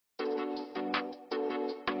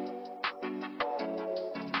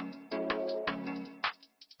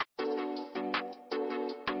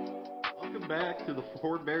back to the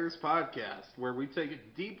Four Bears podcast, where we take a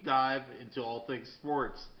deep dive into all things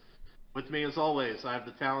sports. With me, as always, I have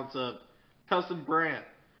the talents of Cousin Brant,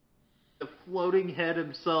 the floating head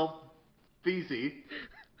himself, Feezy,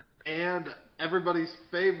 and everybody's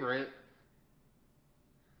favorite,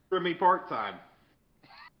 Remy Part-Time.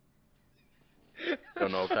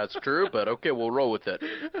 Don't know if that's true, but okay, we'll roll with it.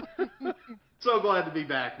 So glad to be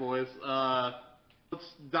back, boys. Let's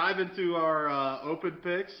dive into our open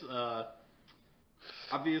picks.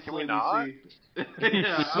 Obviously, Can we not?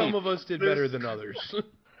 Yeah, Some of us did better than others.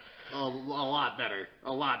 a lot better.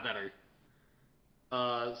 A lot better.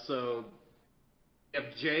 So, we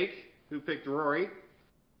have Jake, who picked Rory.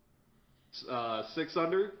 6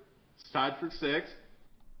 under. It's tied for 6.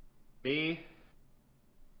 Me,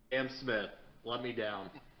 Cam Smith. Let me down.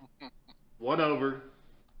 1 over.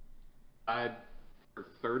 Tied for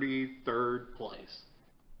 33rd place.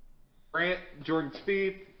 Grant, Jordan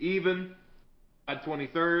Spieth, even. At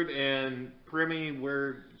 23rd, and Primy,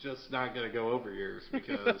 we're just not going to go over yours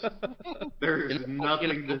because there's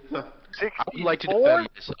nothing to talk.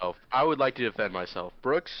 I would like to defend myself.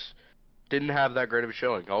 Brooks didn't have that great of a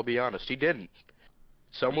showing, I'll be honest. He didn't.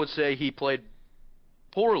 Some would say he played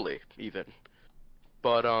poorly, even.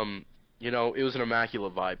 But, it was an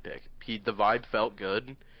immaculate vibe pick. The vibe felt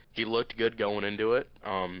good. He looked good going into it.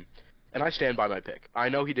 And I stand by my pick. I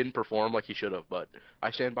know he didn't perform like he should have, but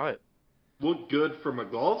I stand by it. Look good from a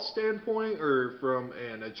golf standpoint or from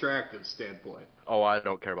an attractive standpoint? Oh, I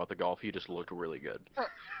don't care about the golf. He just looked really good.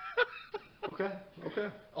 Okay.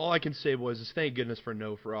 All I can say, boys, is thank goodness for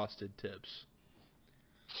no frosted tips.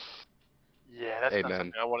 Yeah, that's not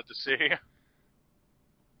something I wanted to see.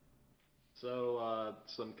 So,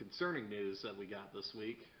 some concerning news that we got this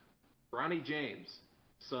week. Bronny James,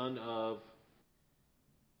 son of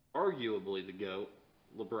arguably the GOAT,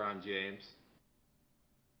 LeBron James,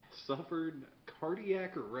 suffered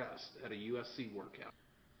cardiac arrest at a USC workout.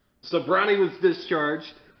 So Bronny was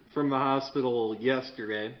discharged from the hospital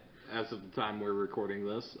yesterday, as of the time we're recording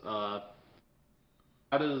this. How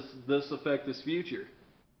does this affect his future?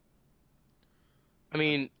 I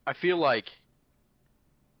mean, I feel like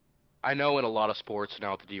I know in a lot of sports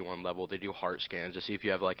now at the D1 level, they do heart scans to see if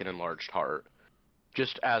you have like an enlarged heart,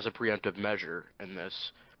 just as a preemptive measure in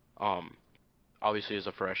this. Obviously, as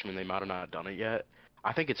a freshman, they might have not done it yet.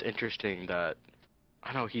 I think it's interesting that,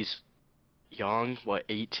 I know he's young,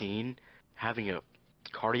 18, having a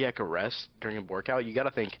cardiac arrest during a workout. You got to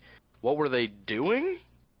think, what were they doing?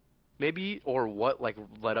 Maybe, or what, led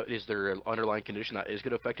up, is there an underlying condition that is going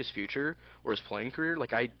to affect his future or his playing career?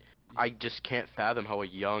 I just can't fathom how a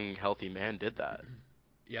young, healthy man did that.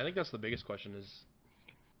 Yeah, I think that's the biggest question is,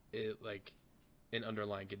 an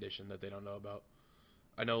underlying condition that they don't know about.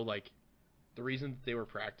 I know, the reason they were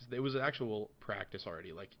it was an actual practice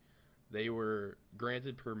already. They were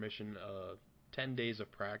granted permission 10 days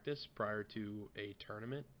of practice prior to a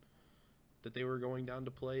tournament that they were going down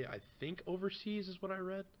to play. I think overseas is what I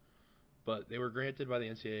read. But they were granted by the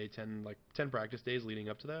NCAA 10 practice days leading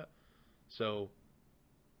up to that. So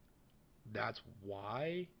that's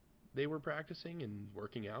why they were practicing and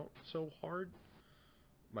working out so hard.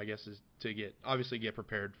 My guess is to get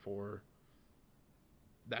prepared for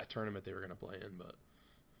that tournament they were going to play in, but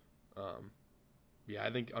I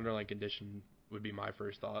think underlying condition would be my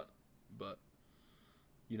first thought, but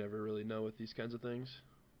you never really know with these kinds of things.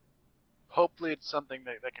 Hopefully it's something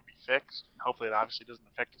that can be fixed. Hopefully it obviously doesn't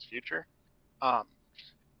affect his future.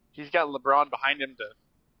 He's got LeBron behind him to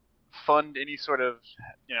fund any sort of,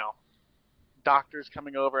 doctors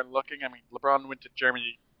coming over and looking. I mean, LeBron went to German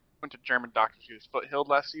doctors to get his foot healed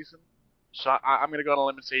last season. So I'm going to go on a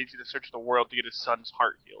limb and say he's going to search the world to get his son's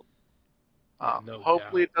heart healed.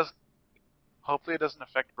 Hopefully it doesn't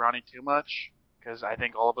affect Bronny too much, because I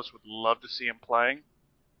think all of us would love to see him playing.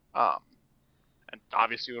 And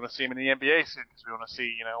obviously we want to see him in the NBA soon, because we want to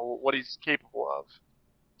see, what he's capable of.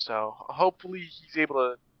 So hopefully he's able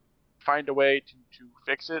to find a way to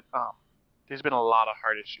fix it. There's been a lot of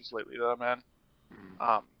heart issues lately, though, man.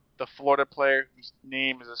 The Florida player, whose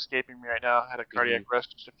name is escaping me right now, had a cardiac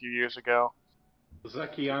arrest just a few years ago. Was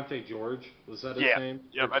that Keontae George? Was that his name?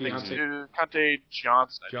 Yeah, I think it's Keontae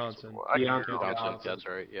Johnson. Johnson, that's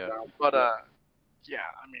right, yeah. But,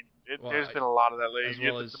 there's been a lot of that lately.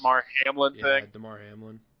 You have the DeMar Hamlin thing. DeMar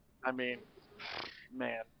Hamlin. I mean,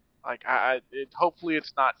 man, hopefully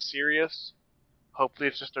it's not serious. Hopefully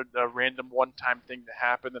it's just a random one-time thing that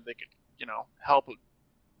happened that they could, help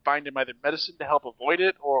find him either medicine to help avoid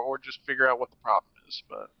it or just figure out what the problem is.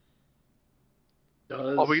 But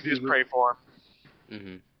all we can do is pray for him.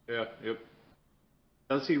 Mm-hmm. Yeah, yep.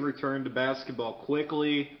 Does he return to basketball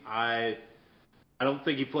quickly? I I don't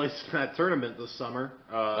think he plays in that tournament this summer.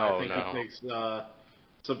 I think no. he takes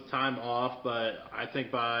some time off, but I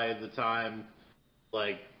think by the time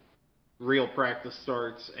like real practice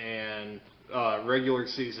starts and regular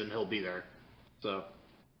season, he'll be there. So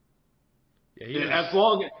yeah, as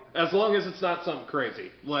long as it's not something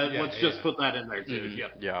crazy, let's just put that in there too.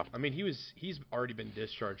 Mm-hmm. Yeah. I mean, he's already been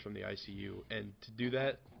discharged from the ICU, and to do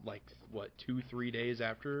that like what 2-3 days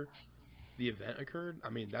after the event occurred, I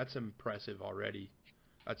mean that's impressive already.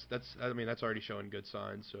 That's already showing good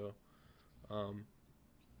signs. So, I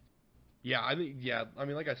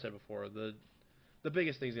mean like I said before, the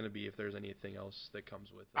biggest thing is going to be if there's anything else that comes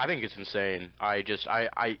with it. I think it's insane.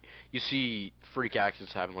 You see freak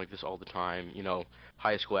accidents happen like this all the time. You know,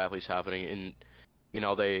 high school athletes happening, and you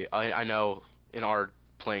know I know in our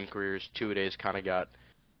playing careers, 2-a-days kind of got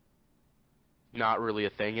not really a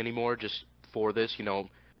thing anymore. Just for this, you know,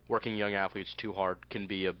 working young athletes too hard can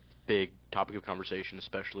be a big topic of conversation,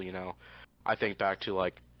 especially I think back to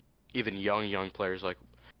like even young players like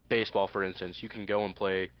baseball, for instance. You can go and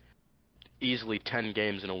play easily 10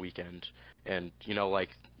 games in a weekend, and like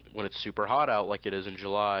when it's super hot out like it is in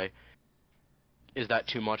July, is that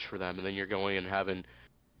too much for them? And then you're going and having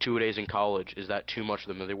 2 days in college, is that too much for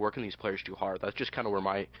them? Are they working these players too hard? That's just kind of where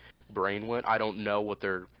my brain went. I don't know what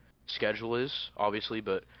their schedule is, obviously,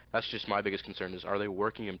 but that's just my biggest concern is, are they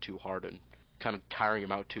working them too hard and kind of tiring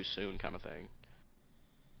them out too soon kind of thing?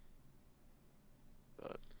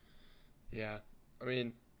 But yeah, I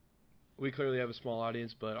mean, we clearly have a small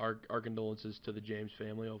audience, but our condolences to the James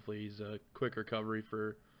family. Hopefully he's a quick recovery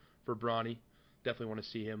for Bronny. Definitely want to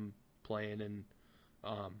see him playing, and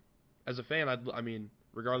as a fan, I mean,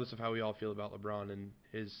 regardless of how we all feel about LeBron and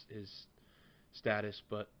his status,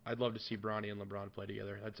 but I'd love to see Bronny and LeBron play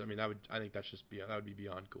together. I think that would be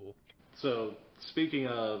beyond cool. So speaking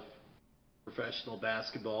of professional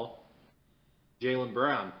basketball, Jaylen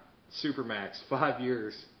Brown, Supermax, 5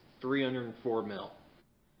 years, $304 million.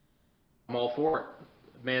 I'm all for it.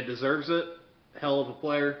 Man deserves it. Hell of a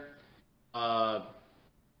player.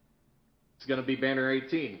 It's going to be banner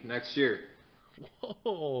 18 next year.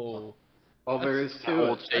 Whoa. All there is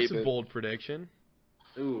to it. That's a bold prediction.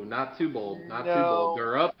 Ooh, not too bold. Not too bold.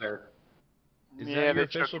 They're up there. Is that your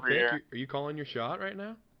official pick? Are you calling your shot right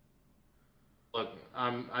now? Look,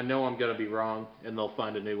 I know I'm going to be wrong, and they'll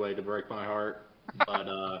find a new way to break my heart. But,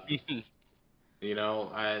 they've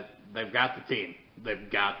got the team. They've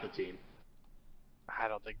got the team. I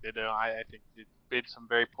don't think they do. I think they made some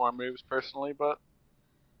very poor moves personally, but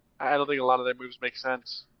I don't think a lot of their moves make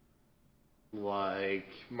sense. Like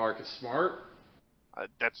Marcus Smart?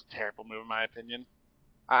 That's a terrible move in my opinion.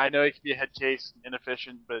 I know he can be a head case and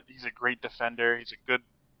inefficient, but he's a great defender. He's a good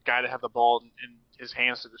guy to have the ball in his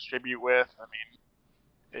hands to distribute with. I mean,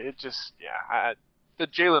 it just, the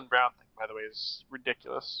Jaylen Brown thing, by the way, is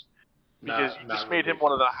ridiculous. Because you just made him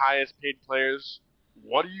one of the highest paid players.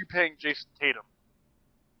 What are you paying Jason Tatum?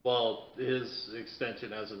 Well, his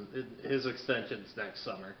extension's next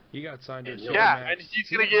summer. He got signed to and he's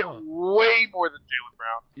going to get way more than Jaylen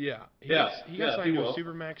Brown. Yeah. He got signed to a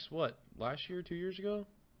Supermax, what, last year, 2 years ago?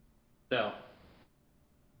 No,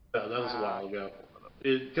 that was a while ago.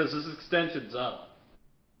 Because his extension's up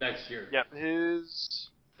next year. Yeah, 3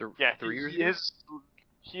 years.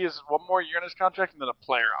 He has 1 more year in his contract and then a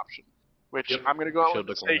player option, which I'm going to go out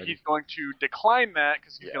and say he's going to decline that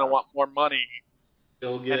because he's going to want more money.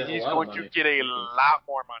 He'll get and he's going to get a lot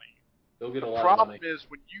more money. He'll get a lot The problem is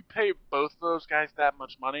when you pay both of those guys that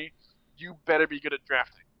much money, you better be good at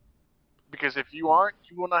drafting. Because if you aren't,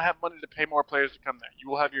 you will not have money to pay more players to come there. You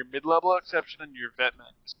will have your mid-level exception and your vet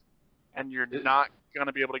mix. And you're not going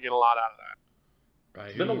to be able to get a lot out of that. Right.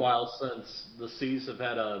 It's been a while since the C's have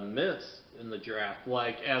had a miss in the draft,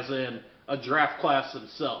 like as in a draft class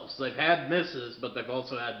themselves. They've had misses, but they've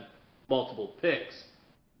also had multiple picks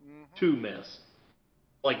to miss.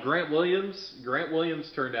 Like Grant Williams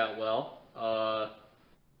turned out well.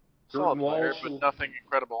 Solid player, but nothing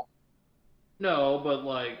incredible. No, but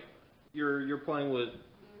like you're playing with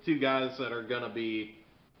 2 guys that are gonna be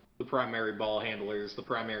the primary ball handlers, the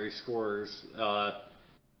primary scorers.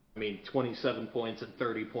 27 points and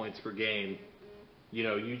 30 points per game.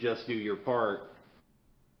 You just do your part.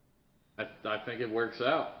 I think it works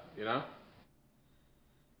out.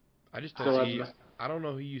 I just don't see. I don't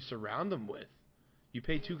know who you surround them with. You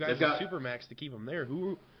pay 2 guys at Supermax to keep them there.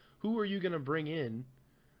 Who are you going to bring in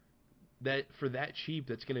that for that cheap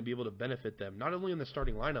that's going to be able to benefit them? Not only in the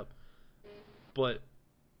starting lineup, but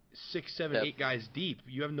 6, 7, 8 guys deep.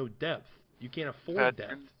 You have no depth. You can't afford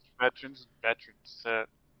depth. Veterans.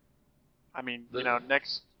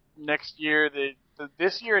 next year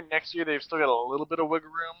this year and next year they've still got a little bit of wiggle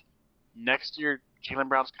room, Next year, Jaylen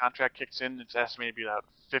Brown's contract kicks in. It's estimated to be about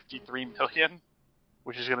 $53 million,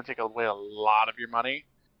 which is going to take away a lot of your money.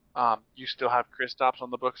 You still have Kristaps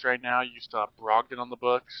on the books right now. You still have Brogdon on the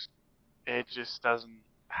books. It just doesn't.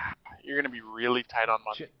 You're going to be really tight on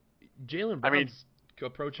money. Jaylen Brown's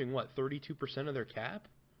approaching, what, 32% of their cap?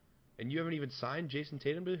 And you haven't even signed Jason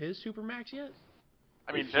Tatum to his Supermax yet?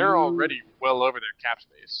 I mean, they're already well over their cap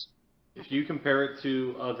space. If you compare it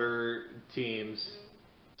to other teams,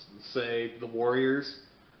 say the Warriors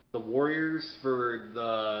for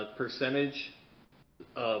the percentage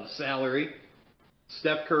of salary,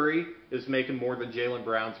 Steph Curry is making more than Jaylen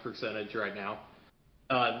Brown's percentage right now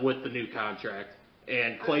with the new contract.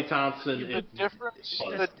 And Klay Thompson The difference.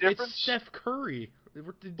 It's Steph Curry.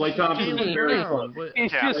 Klay Thompson Jaylen Brown.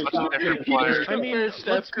 It's Yeah, just such a different player. I mean,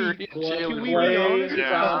 Steph Curry and can we Jaylen be Brown. honest?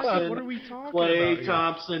 Thompson, What are we talking about Klay here?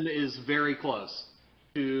 Thompson is very close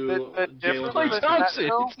to The Jaylen difference Brown. Klay Thompson.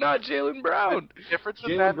 It's not Jaylen Brown. The difference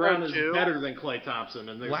with Jaylen that, Brown though, is too, better than Klay Thompson,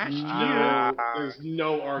 and there's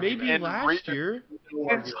no argument. Maybe And last year.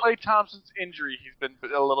 since Klay Thompson's injury, he's been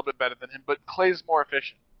a little bit better than him, but Klay's more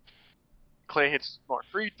efficient. Klay hits more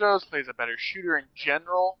free throws. Klay's a better shooter in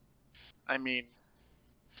general. I mean,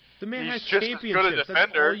 The man He's has just as good a championships. That's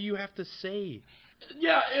defender. all you have to say.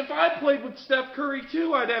 Yeah, if I played with Steph Curry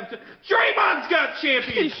too, I'd have to. Draymond's got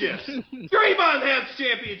championships. Draymond has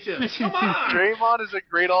championships. Come on. Draymond is a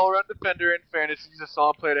great all-around defender. In fairness, he's a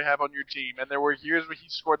solid player to have on your team, and there were years where he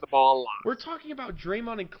scored the ball a lot. We're talking about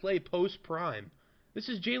Draymond and Klay post-prime. This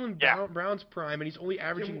is Jaylen Brown's prime, and he's only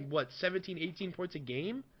averaging, what, 17, 18 points a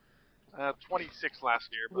game? 26 last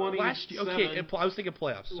year. But 20. Last year, okay, I was thinking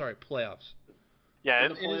playoffs. Sorry, playoffs. yeah,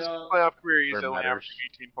 in in the his playoff- playoff career, he's Where it only matters. averaging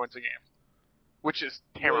 18 points a game, which is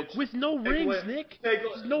terrible. With no rings, Nick. Take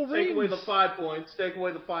no away rings. the 5 points. Take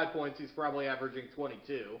away the 5 points. He's probably averaging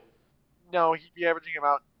 22. No, he'd be averaging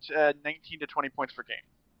about 19 to 20 points per game.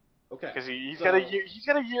 Okay. Because he's So- got a year. He's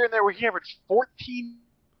got a year in there where he averaged 14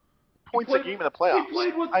 points played- a game in the playoffs. He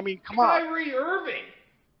played with I mean, come on. Kyrie Irving.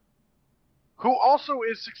 Who also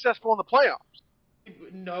is successful in the playoffs?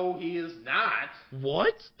 No, he is not.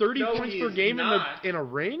 What? 30 No, points he per is game not. in a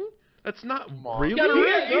ring? That's not on. really.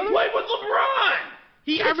 He played with LeBron.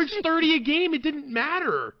 He averaged 30 a game. It didn't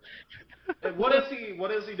matter. And what has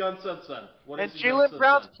he done since then? What And has he done Jalen since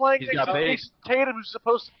Brown's then? playing He's against got pace. Jason Tatum, who's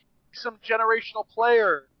supposed to be some generational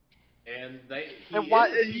player. And he And why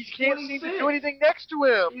is. he He's can't seem to 26. do anything next to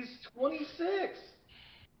him. He's 26.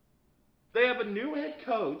 They have a new head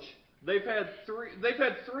coach. They've had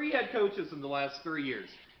three head coaches in the last 3 years,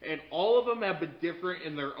 and all of them have been different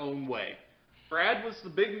in their own way. Brad was the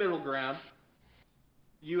big middle ground.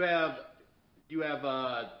 You have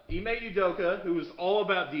Ime Udoka, who is all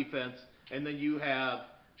about defense, and then you have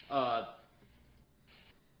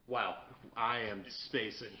wow, I am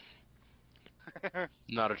spacing.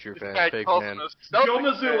 Not a true This fan. guy Fake calls man. him a Joe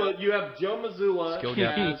Celtics fan. Mazzulla, you have Joe Mazzulla Skill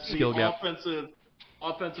gap. as Skill the gap.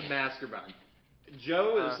 offensive mastermind.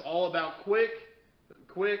 Joe is all about quick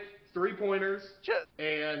 3-pointers,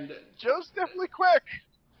 and Joe's definitely quick.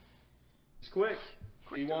 he's quick.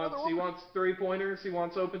 He wants 3-pointers. He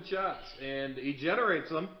wants open shots, and he generates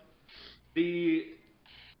them. The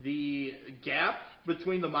gap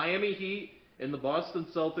between the Miami Heat and the Boston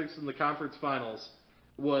Celtics in the conference finals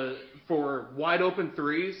was for wide open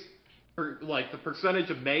threes, or like the percentage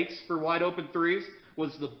of makes for wide open threes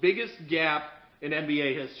was the biggest gap in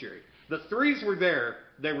NBA history. The threes were there,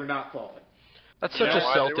 they were not falling. That's You such know a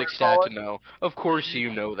why they Celtic weren't stat to falling? know. Of course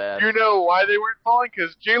you know that. You know why they weren't falling?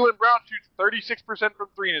 Because Jaylen Brown shoots 36% from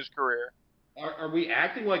three in his career. Are we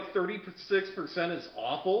acting like 36% is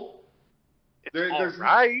awful? It's There's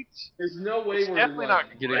alright. There's no way It's we're definitely like,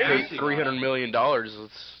 not Getting great. paid $300 million.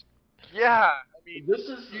 It's Yeah, I mean, This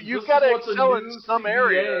is You've this gotta is what's a excel in new some CBA,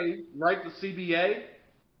 area. right? The CBA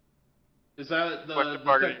is that the collective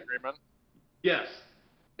bargaining agreement. Yes,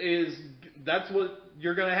 that's what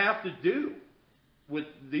you're going to have to do with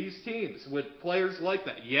these teams with players like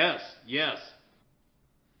that. Yes.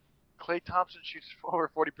 Klay Thompson shoots over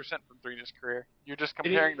 40% from three in his career. You're just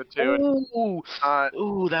comparing the two. Ooh,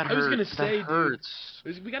 ooh, that hurts. I was gonna say, that hurts.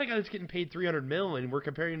 We got a guy that's getting paid $300 million, and we're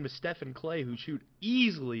comparing him to Steph and Klay, who shoot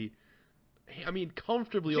easily, I mean,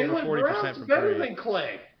 comfortably over Jalen 40% Brown's from better three. than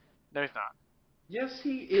Clay. No, he's not. Yes,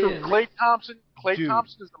 he is. Klay Thompson Dude.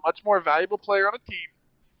 Thompson is a much more valuable player on a team,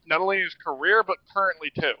 not only in his career, but currently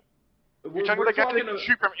too. You're talking about a guy that can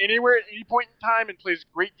shoot from anywhere at any point in time and plays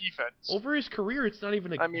great defense. Over his career, it's not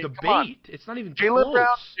even a I mean, come on. debate. It's not even Jalen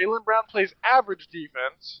close. Brown plays average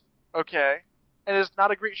defense, okay, and is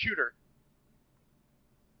not a great shooter.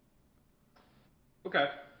 Okay.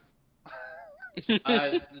 It's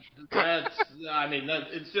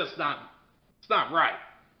just not. It's not right.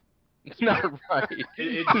 It's not right.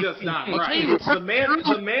 It's just not right. The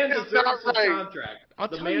man deserves his contract.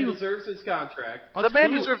 The man deserves his contract. The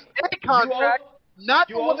man deserves any contract, not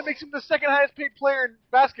the one that makes him the second highest paid player in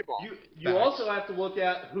basketball. You also have to look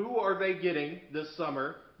at who are they getting this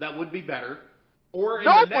summer that would be better, or in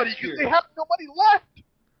nobody, the next year. Because they have no money left.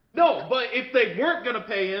 No, but if they weren't going to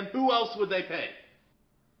pay him, who else would they pay?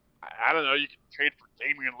 I don't know. You can trade for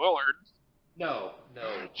Damian Lillard. No.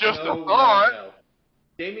 Just a thought. No.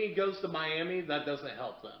 Damian goes to Miami. That doesn't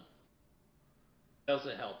help them.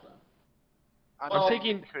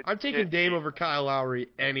 I'm taking Dame over Kyle Lowry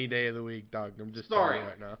any day of the week, dog. I'm just telling you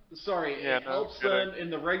right now. It helps them in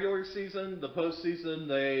the regular season, the postseason.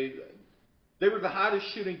 They were the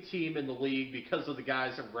hottest shooting team in the league because of the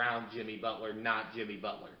guys around Jimmy Butler, not Jimmy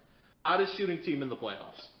Butler. Hottest shooting team in the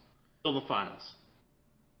playoffs. Till the finals.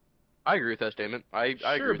 I agree with that statement. I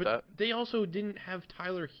agree with that. They also didn't have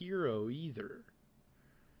Tyler Hero either.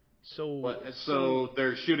 So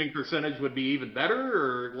their shooting percentage would be even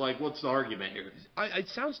better, or like what's the argument here? It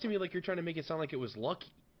sounds to me like you're trying to make it sound like it was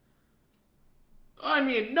lucky. I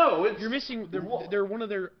mean, no, you're missing. They're one of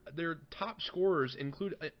their top scorers, and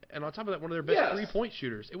on top of that, one of their best 3-point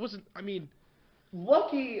shooters. It wasn't. I mean,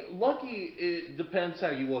 lucky. It depends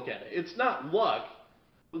how you look at it. It's not luck.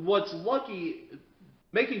 What's lucky?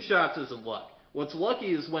 Making shots isn't luck. What's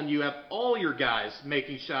lucky is when you have all your guys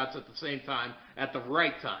making shots at the same time at the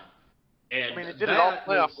right time. And it did it all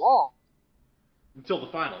playoff long. Until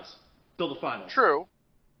the finals. True.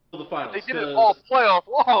 Until the finals. They did it all playoff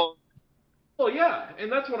long. Well, yeah, and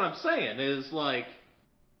that's what I'm saying is like,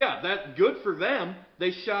 that good for them.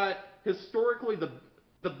 They shot historically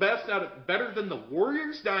the best better than the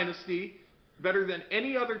Warriors dynasty, better than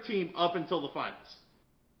any other team up until the finals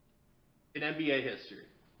in NBA history.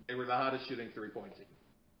 They were the hottest shooting 3-point team.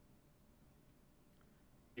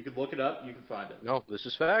 You can look it up. You can find it. No, this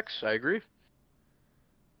is facts. I agree.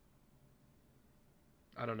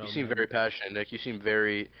 I don't know. You seem very passionate, Nick. You seem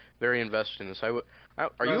very, very invested in this. Are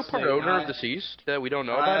you a part owner of deceased that we don't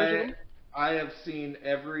know about? I have seen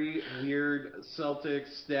every weird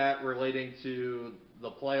Celtics stat relating to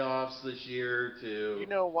the playoffs this year. You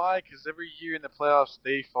know why? Because every year in the playoffs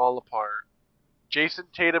they fall apart. Jason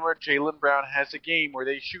Tatum or Jaylen Brown has a game where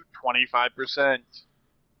they shoot 25%.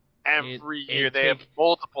 Every year they have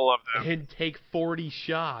multiple of them. And take 40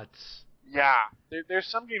 shots. Yeah. There's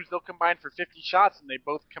some games they'll combine for 50 shots and they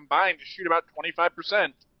both combine to shoot about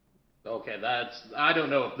 25%. Okay, I don't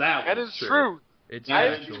know if that is true. It's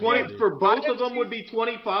 20 for both of them would be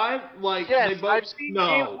 25. Like yes, they both, I've seen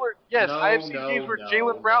games where I've seen games where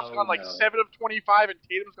Jaylen Brown's gone like 7 of 25 and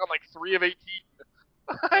Tatum's gone like 3 of 18.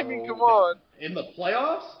 I mean, come on. In the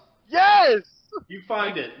playoffs? Yes. You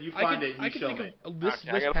find it. You show me. This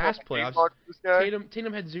past playoffs,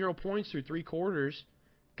 Tatum had 0 points through 3 quarters.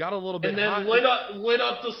 Got a little bit and then lit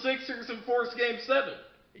up the Sixers and forced Game 7.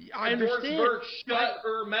 I understand. Doris Burke shut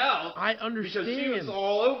her mouth. I understand. Because she was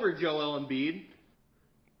all over Joel Embiid.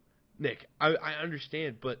 Nick, I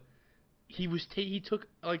understand, but he took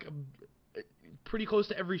like pretty close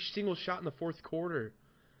to every single shot in the fourth quarter.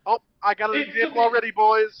 Oh, I got an example already,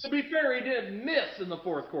 boys. To be fair, he didn't miss in the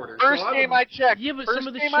fourth quarter. First game I checked. Yeah, but some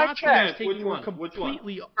of the shots he was taking were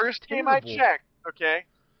completely First game I checked, okay?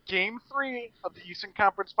 Game 3 of the Eastern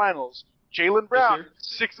Conference Finals. Jaylen Brown,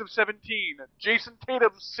 6 of 17. Jason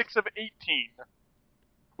Tatum, 6 of 18.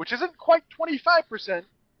 Which isn't quite 25%,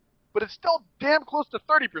 but it's still damn close to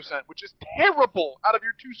 30%, which is terrible out of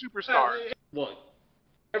your 2 superstars. Look,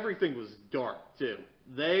 everything was dark, too.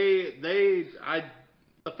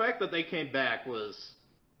 The fact that they came back was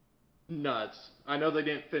nuts. I know they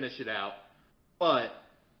didn't finish it out, but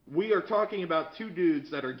we are talking about 2 dudes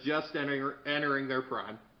that are just entering their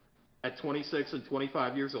prime at 26 and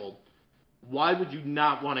 25 years old. Why would you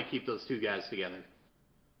not want to keep those 2 guys together?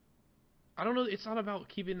 I don't know. It's not about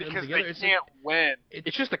keeping them because together. Because they can't win.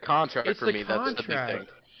 It's just a contract for me. That's the big thing.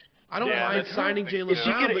 I don't mind signing Jaylen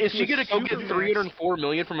Brown. Is he going to go get $304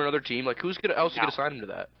 million from another team? Like, who's else going to sign him to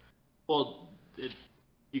that? Well,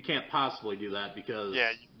 you can't possibly do that because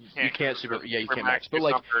you can't max. But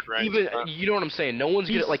like, even you know what I'm saying. No one's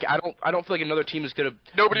gonna like. I don't feel like another team is gonna.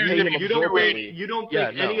 Nobody's gonna. You don't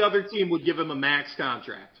think any other team would give him a max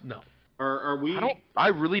contract? No. Are we? I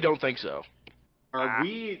really don't think so. Are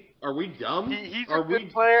we dumb? He's a good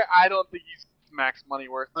player. I don't think he's max money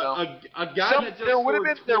worth though. A guy that just there would have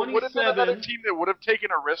been another team that would have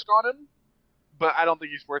taken a risk on him, but I don't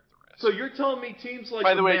think he's worth the risk. So you're telling me teams like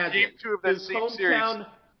By the way, Magic, game 2 of that same series.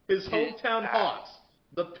 His hometown Hawks,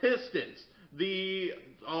 the Pistons, even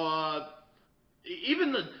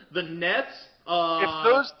the Nets If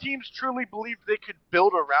those teams truly believed they could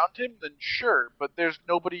build around him, then sure. But there's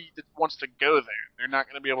nobody that wants to go there. They're not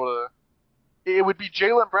going to be able to. It would be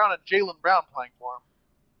Jaylen Brown and Jaylen Brown playing for him.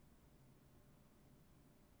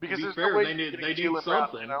 Because there's no way they need Jaylen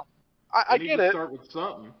something. Brown, you know? I get it. Start with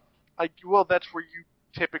something. Well, that's where you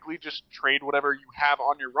typically just trade whatever you have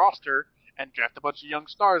on your roster and draft a bunch of young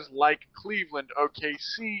stars like Cleveland,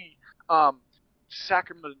 OKC,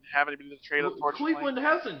 Sacramento didn't have anybody to trade, unfortunately. Cleveland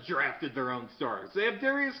hasn't drafted their own stars. They have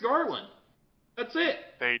Darius Garland. That's it.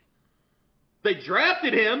 They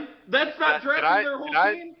drafted him. That's not drafting their whole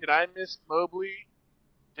team. Did I miss Mobley?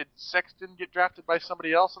 Did Sexton get drafted by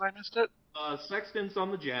somebody else and I missed it? Sexton's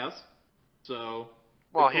on the Jazz. So.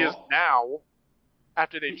 Well, he is now.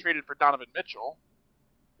 After they traded for Donovan Mitchell,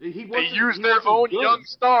 they used their own young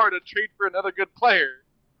star to trade for another good player.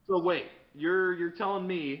 So wait, you're telling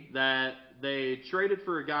me that they traded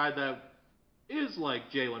for a guy that is like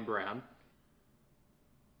Jaylen Brown?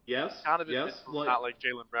 Yes. Donovan Mitchell's not like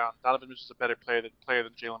Jaylen Brown. Donovan Mitchell's a better player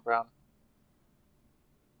than Jaylen Brown.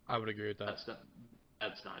 I would agree with that.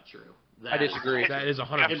 That's not true. I disagree. That is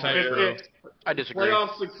 100% true. I disagree.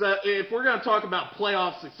 Playoff success. If we're going to talk about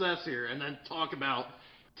playoff success here, and then talk about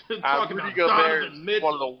Rudy Gobert is Mitchell,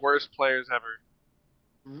 one of the worst players ever.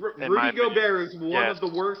 Rudy Gobert is one of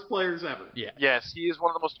the worst players ever. Yeah. Yes, he is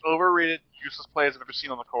one of the most overrated, useless players I've ever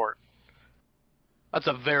seen on the court. That's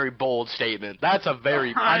a very bold statement. That's a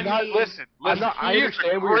very. Listen. I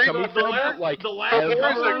understand where you're coming from, but like,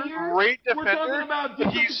 Gobert's a great defender, but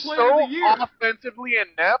he's so offensively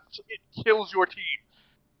inept, it kills your team.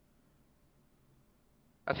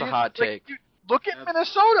 That's a hot take. Look at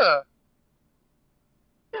Minnesota.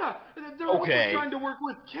 Yeah, they're also trying to work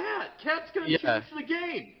with Cat. Cat's going to change the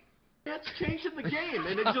game. Cat's changing the game,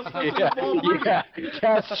 and it just doesn't involve Rudy. Yeah,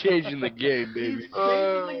 Cat's changing the game, baby. He's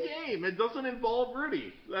changing the game. It doesn't involve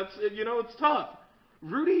Rudy. It's tough.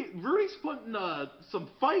 Rudy's putting some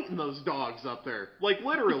fight in those dogs up there. Like,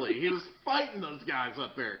 literally, he was fighting those guys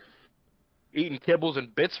up there. Eating kibbles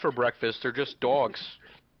and bits for breakfast. They're just dogs.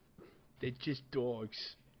 They're just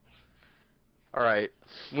dogs. All right,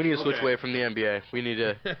 we need to switch away from the NBA. We need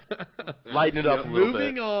to lighten it up a little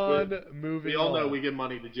bit. Moving on. We all know we give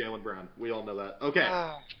money to Jaylen Brown. We all know that. Okay.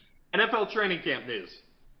 NFL training camp news.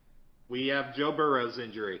 We have Joe Burrow's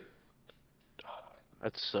injury.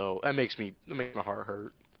 That makes my heart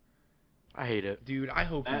hurt. I hate it. Dude, I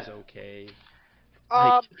hope he's okay.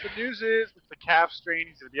 The news is with the calf strain,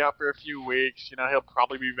 he's gonna be out for a few weeks. He'll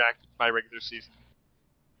probably be back by regular season.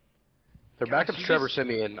 Their backup's Trevor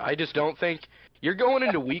Siemian. I just don't think you're going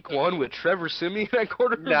into week 1 with Trevor Siemian at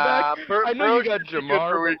quarterback. I know you got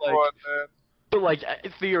Jamar, but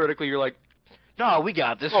theoretically, you're like, no, we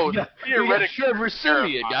got this. We got Trevor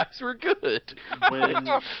Siemian, guys. We're good.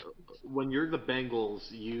 When you're the Bengals,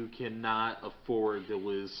 you cannot afford to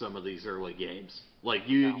lose some of these early games. Like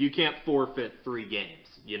you can't forfeit 3 games.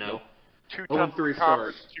 Nope. 2 tough 3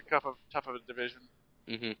 stars. Too tough of a division.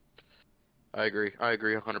 Mhm. I agree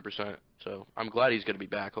 100%. So I'm glad he's going to be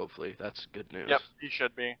back, hopefully. That's good news. Yep, he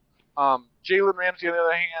should be. Jalen Ramsey, on the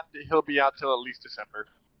other hand, he'll be out till at least December.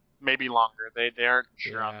 Maybe longer. They aren't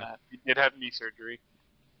sure on that. He did have knee surgery,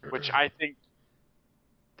 which I think...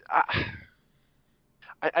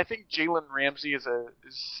 I think Jalen Ramsey is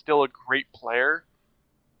still a great player,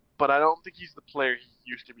 but I don't think he's the player he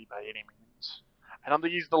used to be by any means. I don't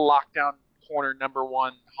think he's the lockdown corner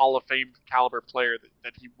 #1 Hall of Fame caliber player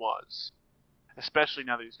that he was. Especially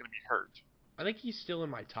now that he's going to be hurt. I think he's still in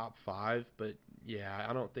my top 5, but yeah,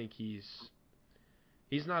 I don't think he's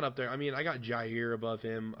not up there. I mean, I got Jair above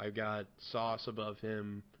him. I got Sauce above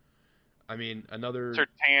him. I mean, another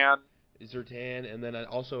Surtain, and then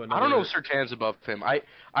also another. I don't know if Surtain's above him. I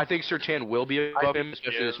think Surtain will be above him,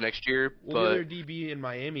 especially this next year. Well, the other DB in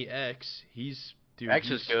Miami, X, X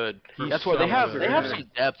is good. That's why they have some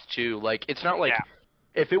depth too. Like, it's not like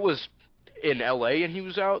if it was in LA and he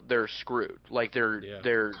was out, they're screwed. Like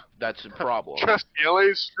that's a problem. Trust me,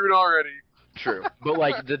 LA's screwed already. True, but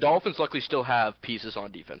like the Dolphins luckily still have pieces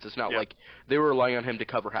on defense. It's not like they were relying on him to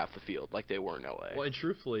cover half the field like they were in LA. Well, and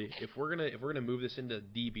truthfully, if we're gonna move this into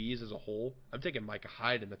DBs as a whole, I'm taking Micah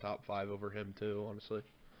Hyde in the top 5 over him too. Honestly,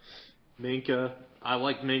 Minka, I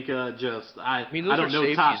like Minka. I don't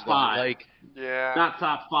know top 5. Yeah, not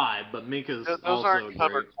top 5, but Minka's those also aren't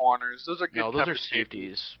covered corners. Those are good. No, those are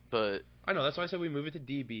safeties. But I know that's why I said we move it to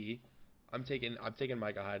DB. I'm taking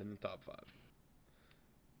Micah Hyde in the top 5.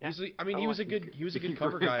 He was a good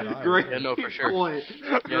cover guy at Iowa. Great. Yeah, no, for sure. Point.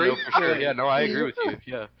 Yeah, no, I agree with you.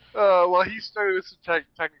 Yeah. Well, he started with some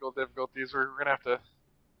technical difficulties. We're gonna have to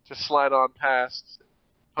slide on past.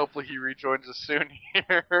 Hopefully, he rejoins us soon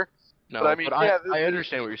here. No, But I mean, I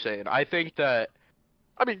understand what you're saying. I think that.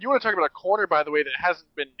 I mean, you want to talk about a corner, by the way, that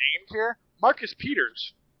hasn't been named here? Marcus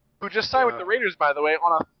Peters, who just signed with the Raiders, by the way,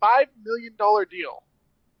 on a $5 million deal.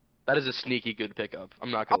 That is a sneaky good pickup.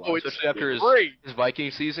 I'm not gonna lie. It's Especially after great. his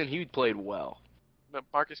Viking season, he played well. No,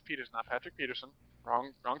 Marcus Peters, not Patrick Peterson.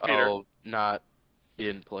 Wrong Peter. Oh, he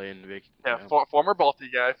didn't play in the Viking. Yeah, former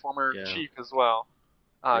Balti guy, former Chief as well.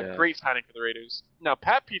 Great signing for the Raiders. Now,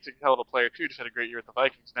 Pat Pete's a hell of a player, too. Just had a great year with the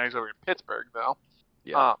Vikings. Now he's over in Pittsburgh, though.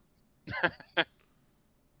 Yeah.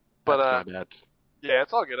 But, yeah,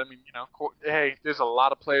 it's all good. I mean, hey, there's a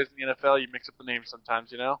lot of players in the NFL. You mix up the names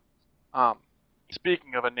sometimes,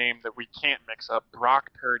 Speaking of a name that we can't mix up,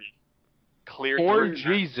 Brock Purdy. Lord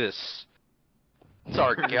Jesus. It's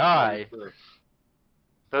our guy.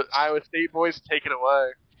 The Iowa State boys, take it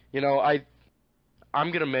away.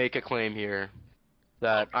 I'm going to make a claim here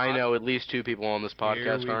that I know at least two people on this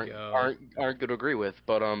podcast aren't going to agree with,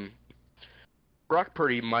 but Brock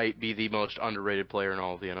Purdy might be the most underrated player in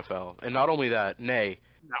all of the NFL. And not only that, No.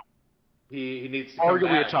 He needs to come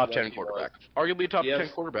arguably back. a top 10 quarterback. Arguably a top 10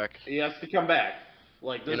 quarterback. He has to come back.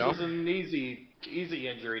 Like, this isn't an easy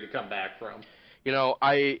injury to come back from.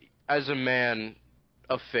 As a man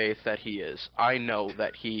of faith that he is, I know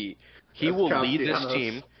that he will lead this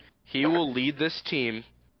team. He will lead this team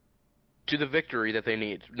to the victory that they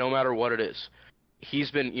need, no matter what it is. He's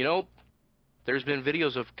been, there's been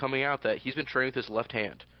videos of coming out that he's been training with his left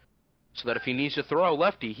hand, so that if he needs to throw a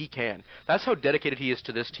lefty, he can. That's how dedicated he is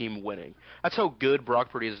to this team winning. That's how good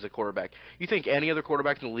Brock Purdy is as a quarterback. You think any other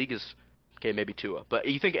quarterback in the league is, okay, maybe Tua, but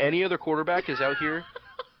you think any other quarterback is out here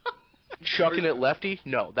chucking it lefty?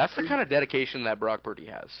 No, that's the kind of dedication that Brock Purdy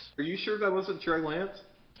has. Are you sure that wasn't Trey Lance?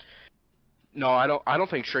 No, I don't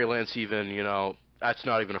think Trey Lance even, that's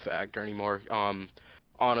not even a factor anymore.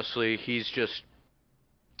 Honestly, he's just,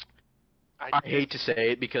 I hate to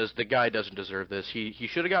say it because the guy doesn't deserve this. He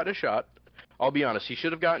should have gotten a shot. I'll be honest, he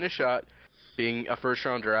should have gotten a shot being a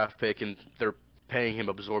first-round draft pick, and they're paying him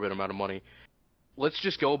an absorbent amount of money. Let's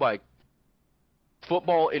just go by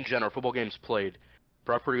football in general, football games played.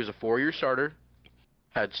 Brock Purdy was a 4-year starter,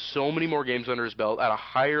 had so many more games under his belt at a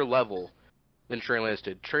higher level than Trey Lance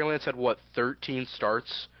did. Trey Lance had, 13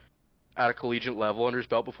 starts at a collegiate level under his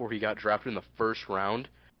belt before he got drafted in the first round?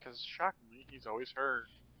 Because, shockingly, he's always hurt.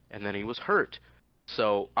 And then he was hurt.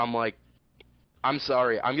 So, I'm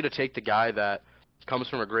sorry. I'm going to take the guy that comes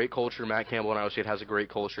from a great culture. Matt Campbell in Iowa State has a great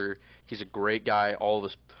culture. He's a great guy. All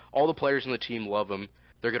the players on the team love him.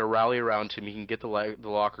 They're going to rally around him. He can get the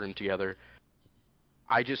locker room together.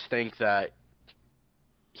 I just think that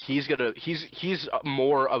he's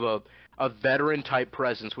more of a veteran type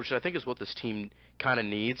presence, which I think is what this team kind of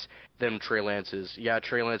needs, than Trey Lance is. Yeah,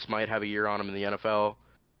 Trey Lance might have a year on him in the NFL,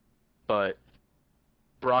 but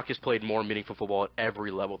Brock has played more meaningful football at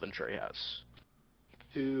every level than Trey has.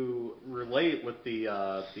 To relate with the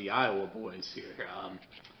Iowa boys here,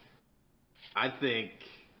 I think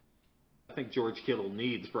George Kittle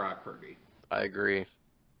needs Brock Purdy. I agree.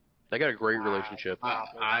 They got a great relationship.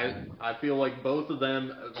 I feel like both of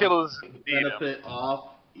them benefit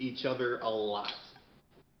off each other a lot.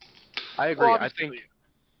 I agree. Well,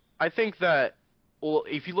 I think that, well,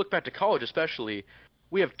 if you look back to college especially,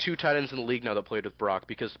 we have 2 tight ends in the league now that played with Brock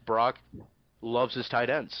because Brock loves his tight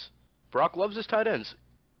ends. Brock loves his tight ends.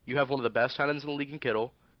 You have one of the best tight ends in the league in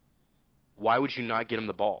Kittle. Why would you not get him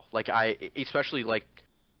the ball? Especially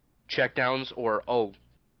checkdowns or,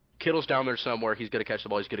 Kittle's down there somewhere, he's going to catch the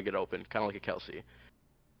ball, he's going to get open, kind of like a Kelsey.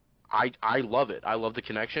 I love it. I love the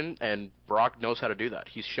connection, and Brock knows how to do that.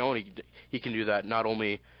 He's shown he can do that not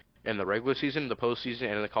only in the regular season, the postseason,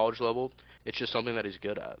 and in the college level. It's just something that he's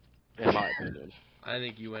good at, in my opinion. I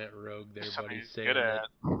think you went rogue there, buddy, saying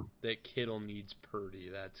that Kittle needs Purdy.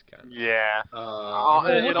 That's kind of... Yeah. I'm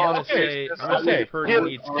going to say Purdy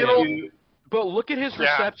needs Kittle. But look at his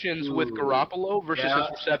receptions with Garoppolo versus his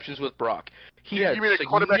receptions with Brock. He had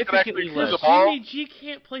significantly less. Jimmy G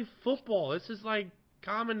can't play football. This is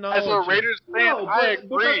common knowledge. As a Raiders fan, I agree.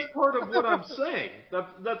 But that's part of what I'm saying.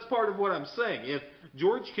 That's part of what I'm saying. If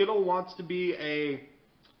George Kittle wants to be a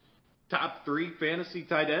top 3 fantasy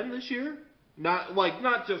tight end this year, not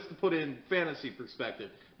just to put in fantasy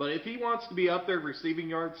perspective, but if he wants to be up there receiving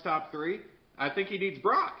yards top 3, I think he needs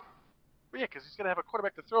Brock. Yeah, because he's going to have a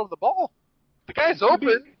quarterback to throw him the ball. The guy's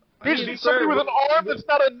open. He just needs somebody with an arm that's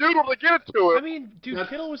not a noodle to get it to him. Dude,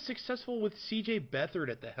 Kittle was successful with C.J.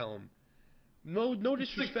 Beathard at the helm. No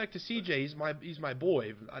disrespect to C.J. He's my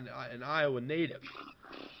boy, an Iowa native.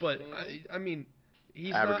 But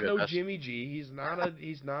he's not no Jimmy G. He's not a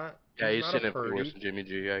Purdy. Worse than Jimmy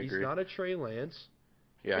G. I agree. He's not a Trey Lance.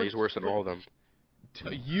 Yeah, he's worse than all of them.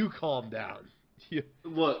 You calm down.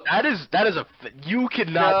 Look, That is you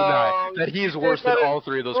cannot deny that he is worse than all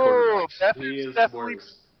three of those quarterbacks. he is definitely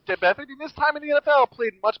worse. Bethard in his time in the NFL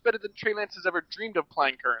played much better than Trey Lance has ever dreamed of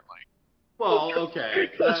playing currently. Well, okay.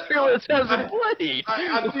 Because Trey Lance hasn't played.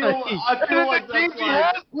 I feel like the games that's he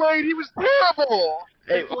like... has played, he was terrible.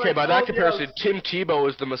 Hey, It's okay, like, by that oh, comparison, yes. Tim Tebow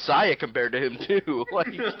is the Messiah compared to him too. Like,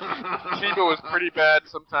 Tebow was pretty bad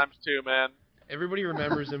sometimes too, man. Everybody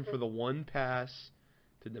remembers him for the one pass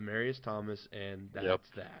to Demaryius Thomas, and that's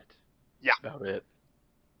that. Yeah. about it.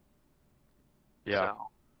 Yeah, So,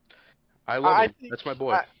 I love him. think, That's my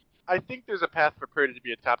boy. I think there's a path for Purdy to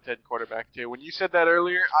be a top 10 quarterback too. When you said that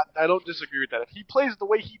earlier, I don't disagree with that. If he plays the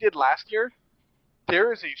way he did last year,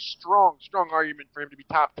 there is a strong argument for him to be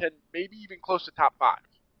top 10, maybe even close to top 5.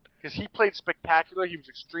 Because he played spectacular. He was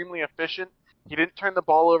extremely efficient. He didn't turn the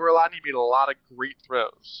ball over a lot, and he made a lot of great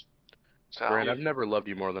throws. So, Brand, I've never loved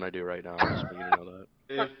you more than I do right now. I just want you to know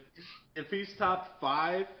that. If he's top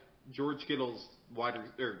 5, George Kittle's wide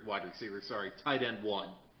receiver, tight end 1.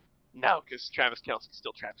 no, because Travis Kelce's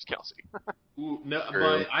still Travis Kelce. Ooh, no,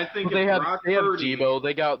 True. but I think But they if have Brock they have Purdy, Debo.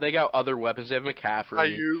 They got other weapons. They have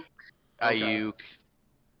McCaffrey, Ayuk. Ayuk.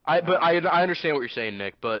 I understand what you're saying,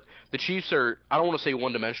 Nick. But the Chiefs are, I don't want to say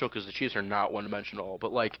one dimensional because the Chiefs are not one dimensional.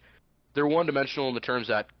 But like, they're one dimensional in the terms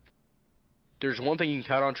that there's one thing you can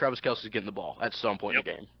count on: Travis Kelce's getting the ball at some point in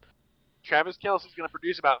the game. Travis Kelce's going to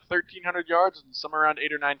produce about 1,300 yards and somewhere around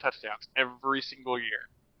 8 or 9 touchdowns every single year.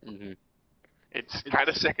 Mm-hmm. It's kind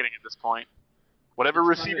of sickening at this point. Whatever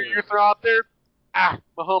receiver you throw out there,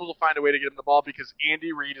 Mahomes will find a way to get him the ball because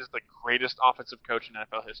Andy Reid is the greatest offensive coach in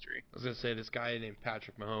NFL history. I was gonna say this guy named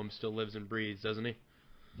Patrick Mahomes still lives and breathes, doesn't he?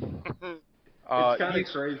 it's kind of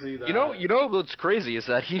crazy that... You know what's crazy is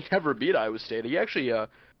that he never beat Iowa State. He actually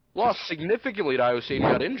lost significantly to Iowa State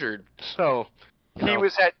and got injured. So he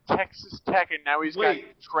was at Texas Tech, and now he's got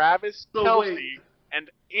Travis Kelce and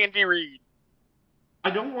Andy Reid. I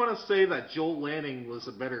don't want to say that Joel Lanning was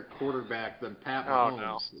a better quarterback than Pat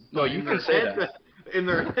Mahomes. No, you can say that. In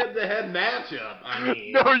their head-to-head matchup, I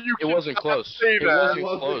mean... No, you it wasn't close. Say it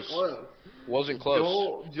that. wasn't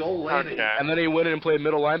close. Joel Lanning. Okay. And then he went in and played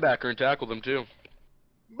middle linebacker and tackled him too.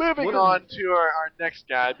 Moving on to our next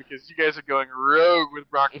guy, because you guys are going rogue with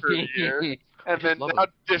Brock Purdy here. And then now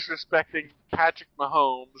disrespecting Patrick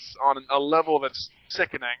Mahomes on a level that's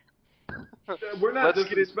sickening. We're not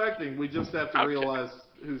disrespecting. We just have to realize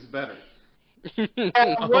who's better.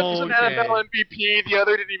 One's an NFL MVP, the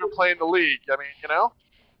other didn't even play in the league. I mean, you know?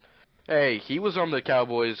 Hey, he was on the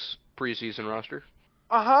Cowboys preseason roster.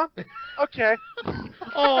 Uh-huh. Okay.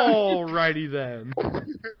 Alrighty then.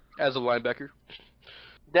 As a linebacker.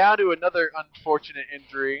 Now to another unfortunate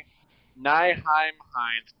injury. Nyheim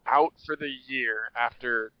Hines out for the year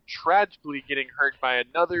after tragically getting hurt by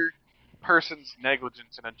another person's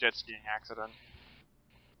negligence in a jet skiing accident.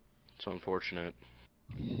 It's unfortunate.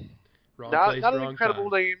 Not an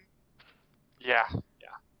incredible name. Yeah.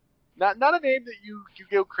 Not a name that you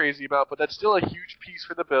go crazy about, but that's still a huge piece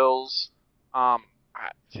for the Bills.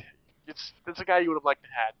 It's a guy you would have liked to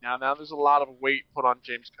have. Now there's a lot of weight put on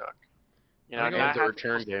James Cook. You know, and the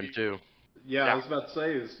return game too. Yeah, I was about to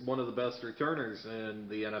say he's one of the best returners in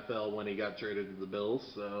the NFL when he got traded to the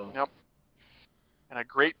Bills. So. Yep. And a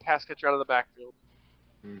great pass catcher out of the backfield.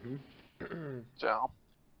 Mm-hmm. So,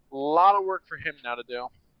 a lot of work for him now to do.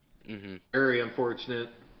 Mm-hmm. Very unfortunate.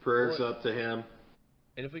 Prayers up to him.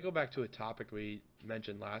 And if we go back to a topic we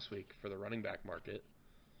mentioned last week for the running back market,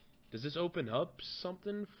 does this open up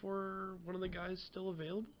something for one of the guys still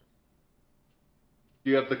available?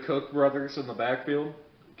 You have the Cook brothers in the backfield?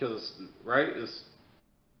 Because, right?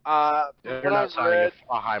 They're not signing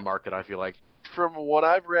a high market, I feel like. From what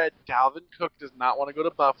I've read, Dalvin Cook does not want to go to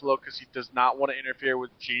Buffalo because he does not want to interfere with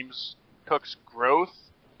James Cook's growth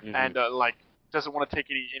and, doesn't want to take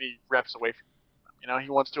any reps away from him. You know, he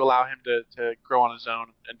wants to allow him to grow on his own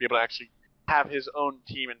and be able to actually have his own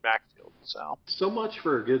team in backfield. So much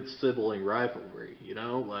for a good sibling rivalry, you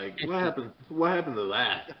know? Like, what happened to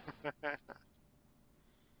that?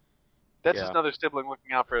 That's just another sibling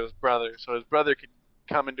looking out for his brother, so his brother can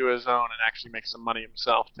come into his own and actually make some money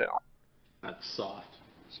himself, too. That's soft.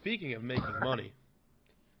 Speaking of making money,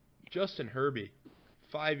 Justin Herbie,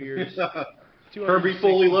 5 years, Herbie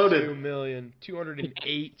fully loaded. $262 million,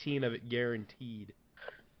 218 of it guaranteed.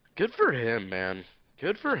 Good for him, man.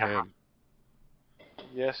 Good for him.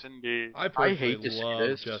 Yes, indeed. I hate to love see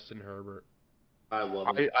this. Justin Herbert. I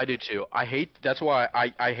love him. I do too. That's why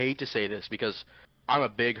I hate to say this because I'm a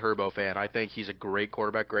big Herbo fan. I think he's a great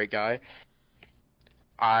quarterback, great guy.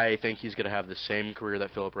 I think he's going to have the same career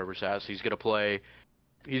that Philip Rivers has. He's going to play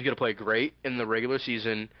great in the regular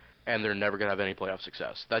season, and they're never going to have any playoff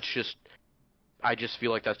success. That's I just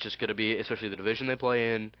feel like that's just going to be, especially the division they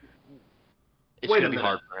play in, it's Wait going a to be minute.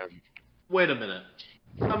 hard for him. Wait a minute.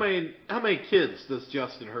 How many kids does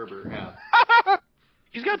Justin Herbert have?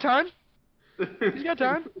 He's got time. He's got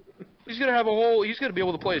time. He's going to have a whole, he's going to be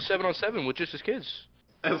able to play 7-on-7 with just his kids.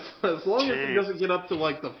 As long as he doesn't get up to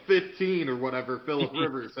like the 15 or whatever Phillip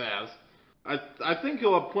Rivers has, I think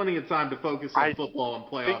he'll have plenty of time to focus on football and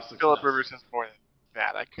playoff success. Phillip Rivers has more than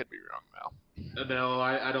that. I could be wrong though. No,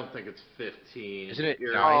 I don't think it's 15. Isn't it?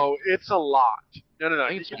 No, it's a lot. No. I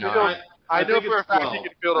think it's 9. I know for a fact 12. he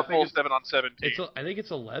can field a full 7-on-7 team. I think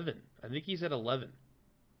it's 11. I think he's at 11.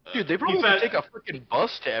 Dude, they probably take a freaking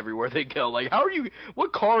bus to everywhere they go. Like,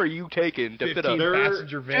 what car are you taking to fit 15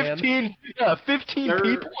 passenger van. 15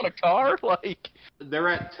 people in a car? Like, they're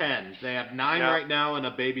at 10. They have 9 right now and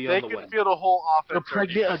a baby on the way. They can field a whole offense. they're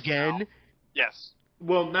pregnant again? Now. Yes.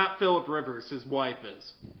 Well, not Phillip Rivers. His wife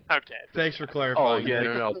is. Okay. Thanks for Oh, clarifying. yeah,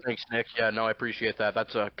 no, thanks, Nick. Yeah, no, I appreciate that.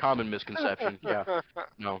 That's a common misconception. Yeah,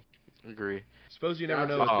 no, agree. Suppose you never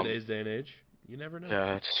know in today's day and age. You never know.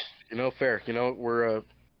 Yeah, it's, fair.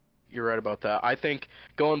 You're right about that. I think,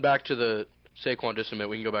 going back to the Saquon just a minute,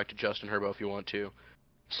 we can go back to Justin Herbert if you want to.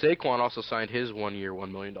 Saquon also signed his 1-year, $1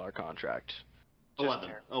 million contract.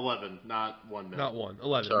 11, not 1 million. Not 1,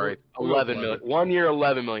 11. Sorry, We're 11 million. 1 year,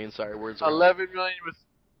 11 million. Sorry, words. 11 million with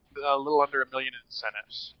a little under $1 million in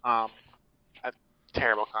incentives. A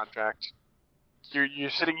terrible contract. You're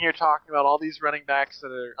sitting here talking about all these running backs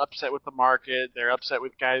that are upset with the market. They're upset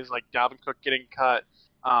with guys like Dalvin Cook getting cut.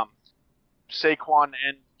 Saquon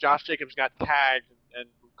and Josh Jacobs got tagged and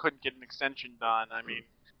couldn't get an extension done. I mean,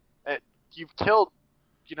 you've killed.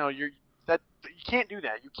 You can't do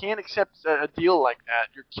that. You can't accept a deal like that.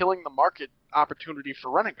 You're killing the market opportunity for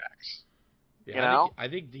running backs. Yeah, I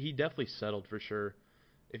think he definitely settled for sure.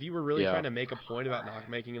 If you were really trying to make a point about not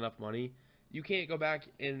making enough money, you can't go back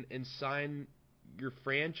and sign your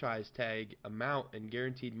franchise tag amount and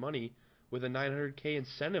guaranteed money with a $900K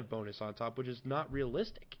incentive bonus on top, which is not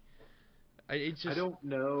realistic. It's just, I don't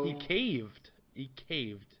know. He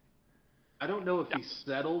caved. I don't know if he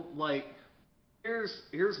settled. Like,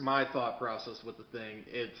 here's my thought process with the thing.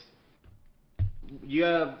 It's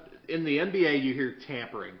in the NBA you hear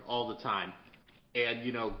tampering all the time. And,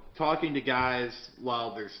 talking to guys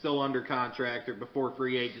while they're still under contract or before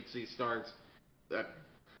free agency starts,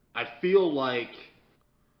 I feel like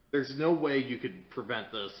there's no way you could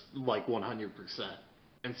prevent this, like, 100%.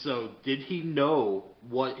 And so, did he know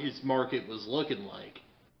what his market was looking like?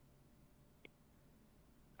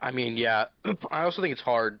 I mean, yeah. I also think it's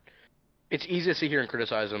hard. It's easy to sit here and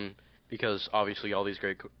criticize him because, obviously, all these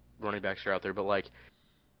great running backs are out there. But, like,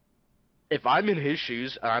 if I'm in his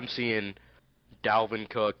shoes, I'm seeing Dalvin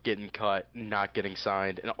Cook getting cut, not getting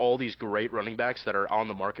signed, and all these great running backs that are on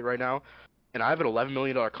the market right now, and I have an $11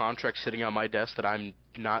 million contract sitting on my desk that I'm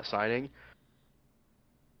not signing,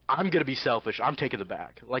 I'm going to be selfish. I'm taking the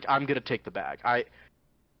bag. Like, I'm going to take the bag.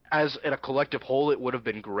 As in a collective whole, it would have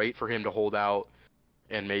been great for him to hold out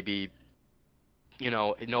and maybe,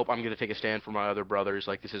 nope, I'm going to take a stand for my other brothers.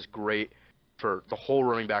 Like, this is great for the whole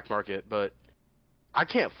running back market, but I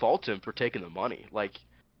can't fault him for taking the money. Like,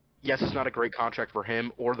 yes, it's not a great contract for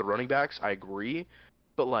him or the running backs. I agree.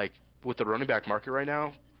 But, like, with the running back market right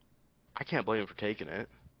now, I can't blame him for taking it.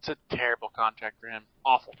 It's a terrible contract for him.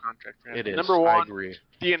 Awful contract for him. It is. Number one, I agree.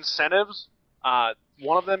 The incentives.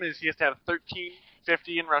 One of them is he has to have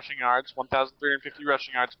 1,350 in rushing yards, 1,350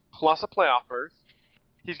 rushing yards, plus a playoff berth.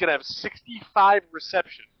 He's going to have 65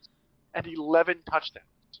 receptions and 11 touchdowns.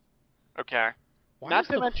 Okay? Why is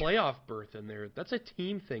the playoff berth in there? That's a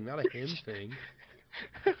team thing, not a him thing.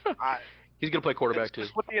 He's going to play quarterback, too.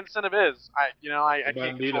 That's what the incentive is. I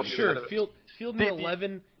can't control Sure, field me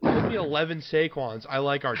 11 Saquons. I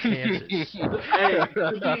like our chances. Hey,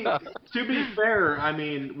 to be fair, I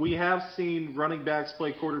mean, we have seen running backs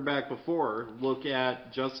play quarterback before. Look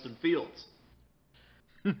at Justin Fields.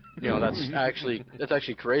 That's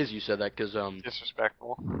actually crazy you said that because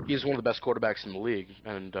disrespectful. He's one of the best quarterbacks in the league,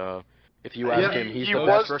 and if you ask him, he's he the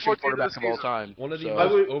best rushing quarterback of all time. One of the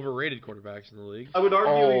most overrated quarterbacks in the league. I would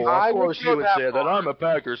argue. Of course you would say that. I'm a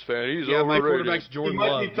Packers fan. He's overrated. My quarterback's Jordan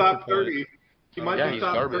Love. He might be top 30. He might be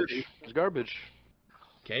top garbage. 30. He's garbage.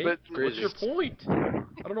 Okay, but what's your point? I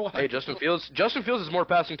don't know why. Hey, Justin Fields has more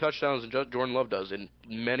passing touchdowns than Jordan Love does in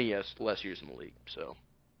many less years in the league. So,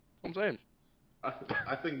 I'm saying.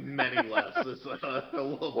 I think many less is a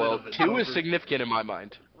little well, bit of a 2 number. is significant in my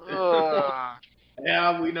mind.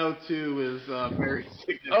 Yeah, we know 2 is very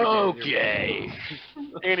significant. Okay.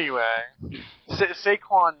 Anyway,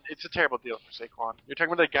 Saquon, it's a terrible deal for Saquon. You're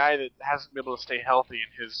talking about a guy that hasn't been able to stay healthy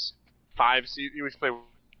in his 5 seasons. He was played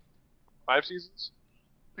 5 seasons?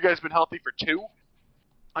 You guys been healthy for 2.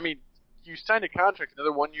 I mean, you signed a contract,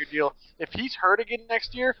 another 1-year deal. If he's hurt again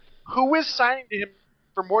next year, who is signing to him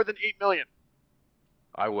for more than $8 million?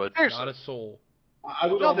 I would. Seriously. Not a soul. I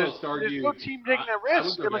would almost argue. There's no team taking that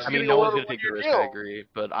risk. I mean, no one's going to take the risk, I agree.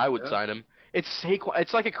 But I would sign him. It's Saquon.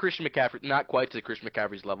 It's like a Christian McCaffrey. Not quite to Christian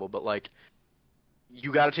McCaffrey's level, but, like,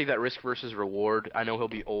 you got to take that risk versus reward. I know he'll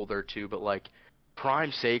be older, too, but, like,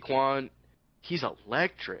 prime Saquon, he's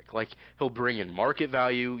electric. Like, he'll bring in market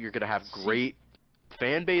value. You're going to have great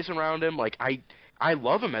fan base around him. Like, I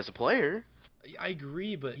love him as a player. I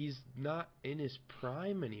agree, but he's not in his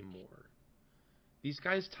prime anymore. These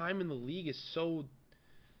guys' time in the league is so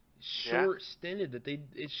short-stinted that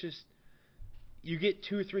it's just you get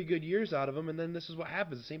 2 or 3 good years out of them, and then this is what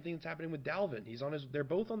happens. The same thing that's happening with Dalvin. They're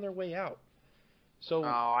both on their way out. So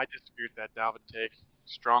I disagree with that Dalvin take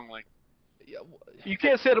strongly. Yeah, you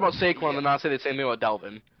can't say it about Saquon and not say the same thing about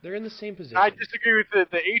Dalvin. They're in the same position. I disagree with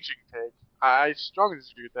the aging take. I strongly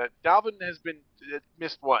disagree with that. Dalvin has been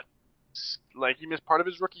missed what? Like, he missed part of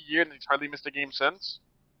his rookie year, and he's hardly missed a game since.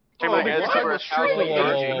 Whoa,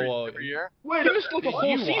 every year. Wait, he missed like a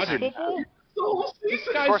whole season. This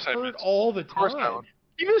guy's hurt all the time.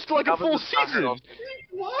 He missed like a full season.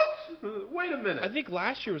 What? Wait a minute. I think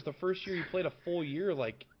last year was the first year he played a full year,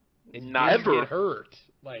 like, and never get hurt.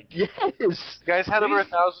 Like, yes. The guy's had over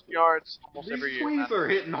 1,000 yards almost every year. These tweets are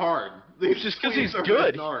hitting hard. It's just because he's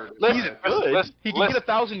good. He's good. He can get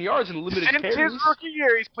 1,000 yards in limited carries. Since his rookie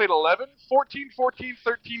year, he's played 11, 14, 14,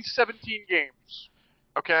 13, 17 games.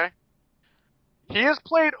 Okay? He has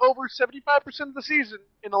played over 75% of the season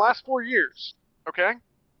in the last 4 years. Okay?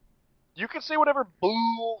 You can say whatever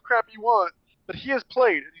bull crap you want, but he has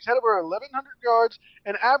played. And he's had over 1,100 yards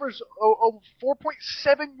and averaged over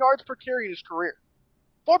 4.7 yards per carry in his career.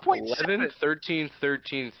 4.7. 11, 13,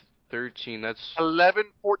 13, 13. That's 11,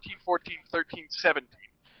 14, 14, 13, 17.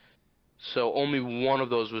 So only one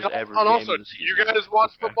of those was ever. And also, you guys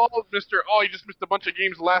watch football, Mr. Oh, you just missed a bunch of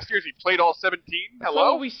games last year. He played all 17. That's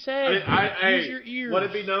Hello. what we said. Use your ears. Let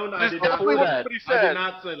it be known, I did not say that.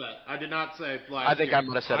 I did not say last I think year. I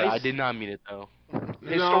might have said it. I did not mean it though.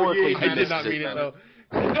 Historically, I did not mean it though.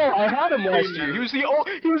 No, I had him last year. He was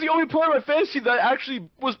the only player in my fantasy that actually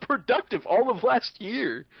was productive all of last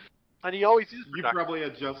year. And he always is productive. You probably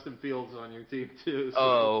had Justin Fields on your team too. So.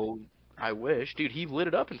 Oh, I wish, dude. He lit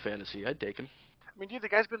it up in fantasy. I'd take him. I mean, dude, the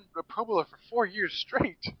guy's been a Pro Bowler for 4 years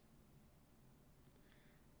straight.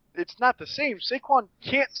 It's not the same. Saquon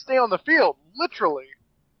can't stay on the field, literally.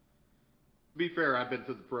 To be fair, I've been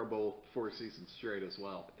to the Pro Bowl 4 seasons straight as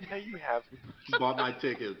well. Yeah, you have. Bought my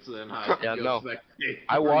tickets and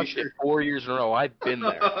I watched it 4 years in a row. I've been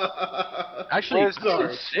there. Actually, it's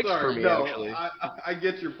 6 for me. No, actually, I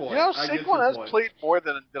get your point. You know, Saquon has played more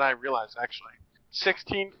than I realized. Actually,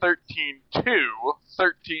 16, 13, 2,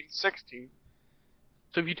 13, 16.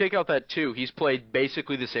 So if you take out that 2, he's played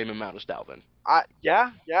basically the same amount as Dalvin. I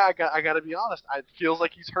got to be honest. It feels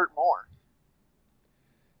like he's hurt more.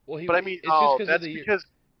 Well, but I mean, that's because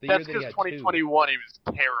 2021 he was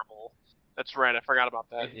terrible. That's right. I forgot about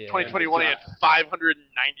that. Yeah, 2021 he had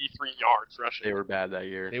 593 yards rushing. They were bad that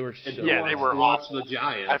year. They were. They were awful. The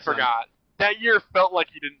Giants. I forgot. That year felt like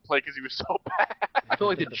he didn't play because he was so bad. I feel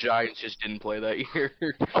like the Giants just didn't play that year.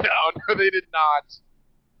 No, they did not.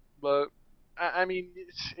 But I mean,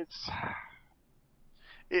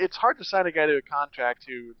 it's hard to sign a guy to a contract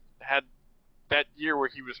who had that year where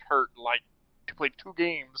he was hurt, like he played 2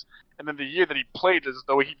 games, and then the year that he played as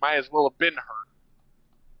though he might as well have been hurt.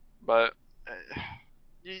 But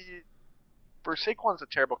for Saquon, it's a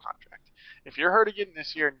terrible contract. If you're hurt again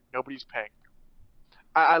this year, nobody's paying you.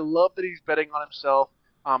 I love that he's betting on himself.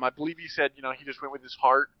 I believe he said, he just went with his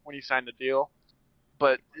heart when he signed the deal.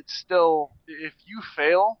 But it's still, if you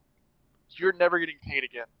fail, you're never getting paid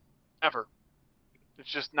again. Ever.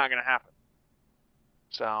 It's just not going to happen.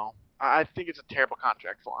 So, I think it's a terrible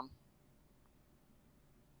contract for him.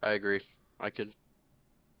 I agree. I could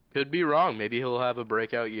be wrong. Maybe he'll have a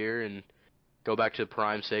breakout year and go back to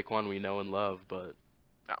prime Saquon we know and love, but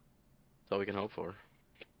no. That's all we can hope for.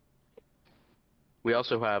 We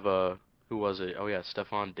also have who was it? Oh yeah,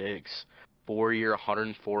 Stephon Diggs, 4-year,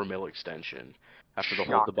 $104 million extension after the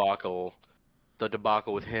whole debacle. The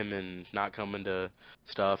debacle with him and not coming to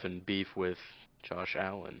stuff and beef with Josh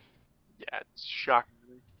Allen. Yeah, it's shocking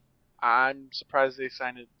to me. I'm surprised they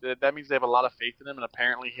signed it. That means they have a lot of faith in him, and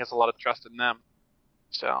apparently he has a lot of trust in them.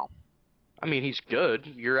 So. I mean, he's good.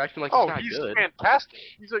 You're acting like he's not good. Oh, he's fantastic.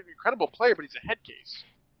 He's an incredible player, but he's a head case.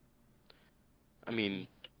 I mean,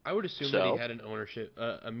 I would assume that he had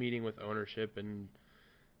a meeting with ownership, and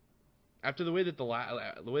after the way that the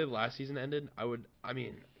last season ended,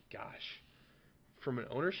 gosh, from an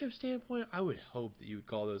ownership standpoint, I would hope that you would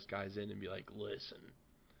call those guys in and be like, listen,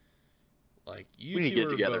 like, you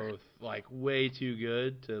two are both, like, way too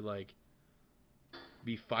good to, like,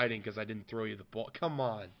 be fighting because I didn't throw you the ball. Come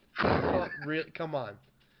on. Come on.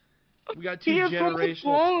 We got two generational.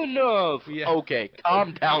 Ball enough. Okay,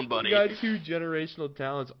 calm down, buddy. We got two generational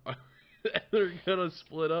talents. They're gonna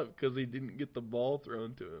split up because he didn't get the ball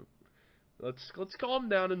thrown to him. Let's calm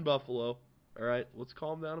down in Buffalo. All right, let's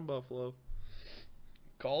calm down in Buffalo.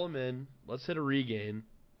 Call him in. Let's hit a regain.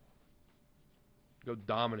 Go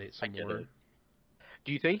dominate some more.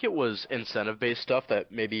 Do you think it was incentive-based stuff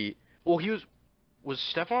that maybe? Well, was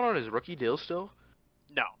Stephon on his rookie deal still?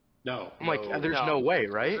 No. I'm like, there's no way,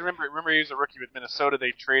 right? Remember, he was a rookie with Minnesota.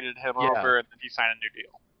 They traded him over, and then he signed a new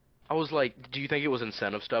deal. I was like, do you think it was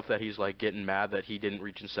incentive stuff that he's like getting mad that he didn't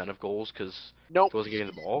reach incentive goals because he wasn't getting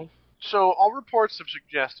the ball? So all reports have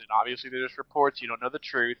suggested, obviously they're just reports, you don't know the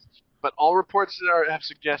truth, but all reports have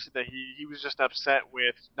suggested that he was just upset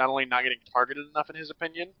with not only not getting targeted enough in his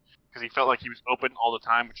opinion, because he felt like he was open all the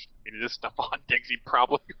time, which it is Stephon Diggs, he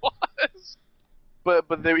probably was. But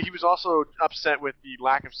he was also upset with the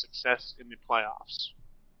lack of success in the playoffs.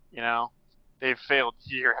 You know, they've failed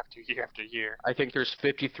year after year after year. I think there's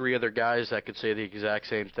 53 other guys that could say the exact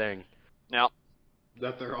same thing. Now,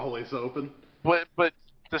 that they're always open. But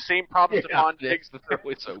the same problem Stephon Diggs.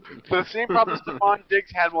 It's open. The same problem Stephon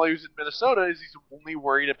Diggs had while he was in Minnesota is he's only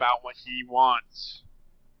worried about what he wants.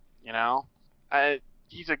 You know,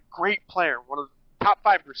 he's a great player, one of the top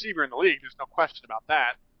 5 receiver in the league. There's no question about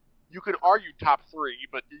that. You could argue top 3,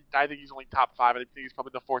 but I think he's only top 5. I think he's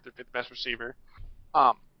probably the 4th or 5th best receiver.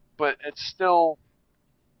 But it's still,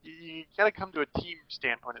 you got to come to a team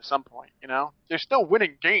standpoint at some point, you know? They're still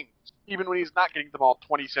winning games, even when he's not getting the ball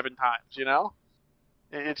 27 times, you know?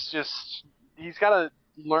 It's just, he's got to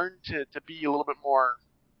learn to be a little bit more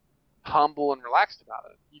humble and relaxed about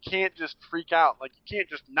it. You can't just freak out. Like, you can't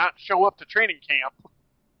just not show up to training camp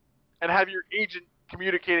and have your agent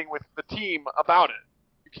communicating with the team about it.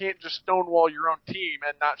 You can't just stonewall your own team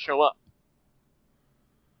and not show up.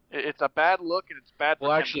 It's a bad look, and it's bad for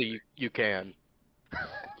Well, actually, you can.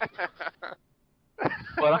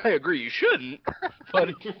 But I agree, you shouldn't. But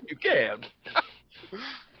you can.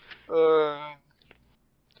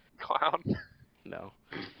 Clown. No.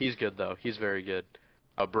 He's good, though. He's very good.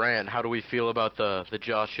 Brant, how do we feel about the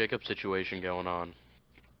Josh Jacobs situation going on?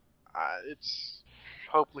 It's...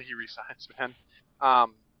 Hopefully he resigns, man.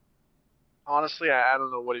 Honestly, I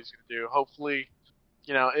don't know what he's going to do. Hopefully,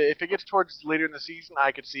 you know, if it gets towards later in the season,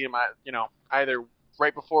 I could see him, you know, either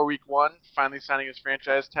right before week 1, finally signing his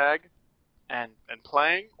franchise tag and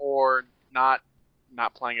playing, or not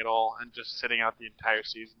playing at all and just sitting out the entire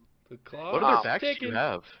season. The clock what other backs do you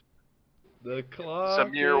have? The clock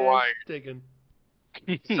Zamir White. Ticking.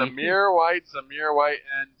 Zamir White,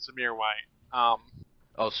 and Zamir White.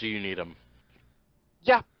 Oh, so you need him.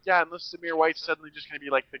 Yeah, unless Zamir White's suddenly just going to be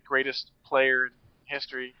like the greatest player in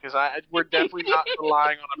history, because we're definitely not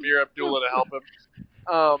relying on Amir Abdullah to help him.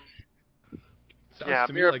 Sounds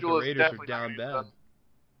to me like the Raiders are down bad.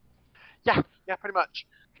 Yeah, pretty much.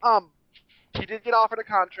 He did get offered a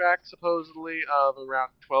contract supposedly of around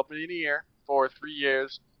 $12 million a year for 3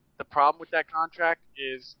 years. The problem with that contract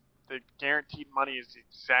is the guaranteed money is the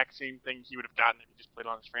exact same thing he would have gotten if he just played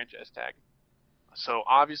on his franchise tag. So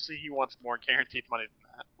obviously he wants more guaranteed money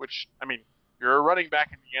than that, which, I mean, you're a running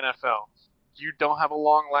back in the NFL. You don't have a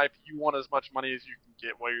long life. You want as much money as you can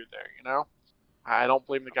get while you're there, you know? I don't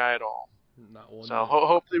blame the guy at all. Not one. So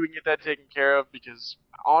hopefully we can get that taken care of, because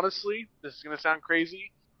honestly, this is going to sound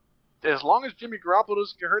crazy. As long as Jimmy Garoppolo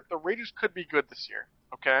doesn't get hurt, the Raiders could be good this year,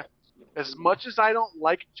 okay? As much as I don't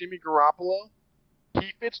like Jimmy Garoppolo,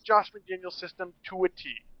 he fits Josh McDaniels' system to a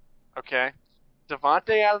T, okay?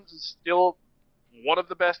 Devontae Adams is still one of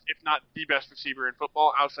the best, if not the best receiver in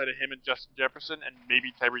football outside of him and Justin Jefferson and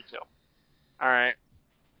maybe Tyreek Hill. All right.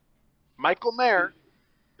 Michael Mayer,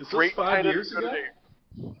 Is this great 5 tight end years ago?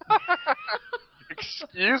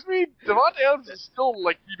 Excuse me? Devontae Adams is still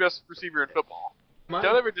like the best receiver in football.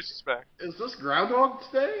 Don't ever disrespect. Is this Groundhog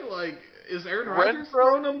Day? Like, is Aaron Rodgers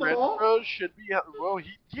throwing him the ball? Renfrow should be. Well,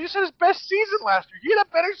 he just had his best season last year. He had a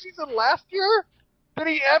better season last year than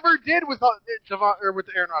he ever did with with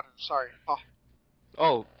Aaron Rodgers. Sorry.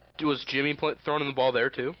 Oh, was Jimmy throwing the ball there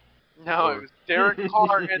too? No, it was Derek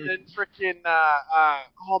Carr and then freaking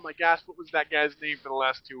oh my gosh, what was that guy's name for the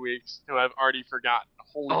last 2 weeks who I've already forgotten?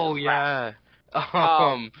 Holy crap.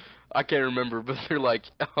 Yeah. I can't remember, but they're like,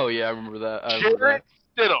 oh yeah, I remember that. Jarrett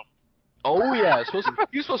Stidham. Oh yeah,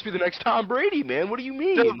 he's supposed to be the next Tom Brady, man. What do you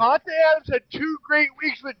mean? Devontae Adams had 2 great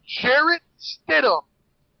weeks with Jarrett Stidham.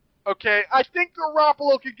 Okay, I think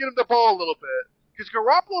Garoppolo could get him the ball a little bit, Because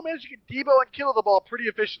Garoppolo managed to get Debo and Kittle the ball pretty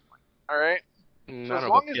efficiently. All right. So as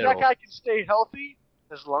long as that guy can stay healthy,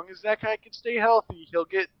 he'll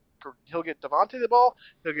get Devontae the ball,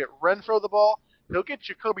 he'll get Renfro the ball, he'll get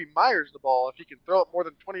Jacoby Myers the ball if he can throw it more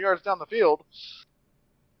than 20 yards down the field.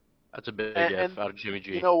 That's a big if out of Jimmy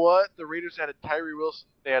G. You know what? The Raiders added Tyree Wilson.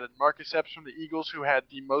 They added Marcus Epps from the Eagles, who had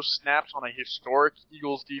the most snaps on a historic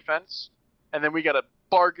Eagles defense. And then we got a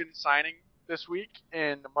bargain signing this week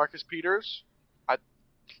in Marcus Peters. I'm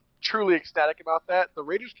truly ecstatic about that. The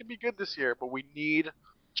Raiders can be good this year, but we need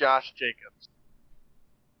Josh Jacobs.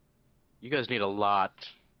 You guys need a lot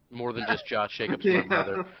more than just Josh Jacobs, my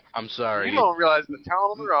brother. I'm sorry. You don't realize the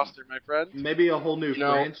talent on the roster, my friend. Maybe a whole new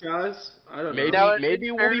franchise. I don't know.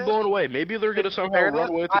 Maybe we'll be blown away. Maybe they're going to somehow run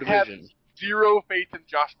away with the division. I have zero faith in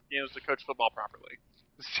Josh McDaniels to coach football properly.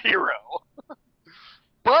 Zero.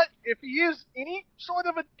 But if he is any sort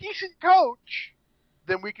of a decent coach,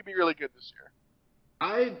 then we could be really good this year.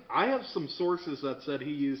 I have some sources that said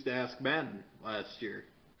he used Ask Madden last year.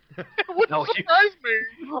 Wouldn't surprise me.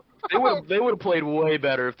 They would have played way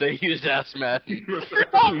better if they used Ask Madden.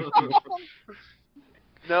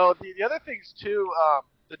 No, the other things too,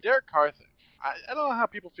 the Derek Carr thing. I don't know how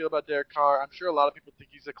people feel about Derek Carr. I'm sure a lot of people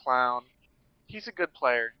think he's a clown. He's a good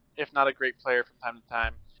player, if not a great player from time to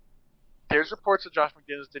time. There's reports that Josh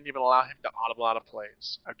McDaniels didn't even allow him to audible out of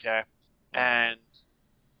plays, okay? And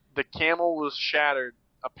the camel was shattered.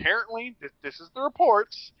 Apparently, this is the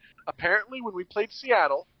reports. Apparently, when we played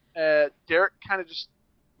Seattle, Derek kind of just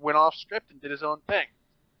went off script and did his own thing.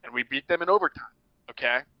 And we beat them in overtime,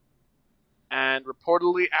 okay? And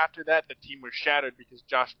reportedly after that, the team was shattered because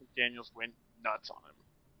Josh McDaniels went nuts on him.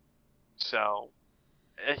 So,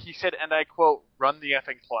 he said, and I quote, "Run the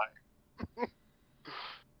effing play."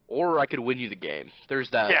 Or I could win you the game. There's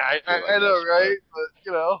that. Yeah, I know, right?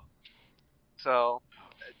 But, so.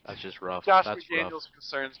 That's just rough. Josh McDaniels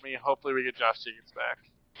concerns me. Hopefully we get Josh Jacobs back.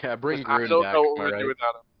 Yeah, bring Gruden back. I don't know what we're going to do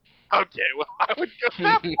without him. Okay, well, I would go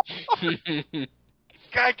that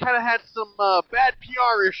Guy kind of had some bad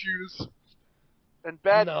PR issues. And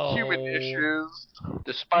bad human issues.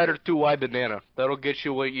 The Spider 2Y banana. That'll get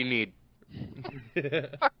you what you need.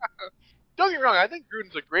 Don't get me wrong, I think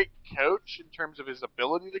Gruden's a great coach in terms of his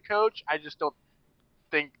ability to coach. I just don't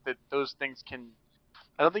think that those things can...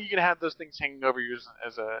 I don't think you can have those things hanging over you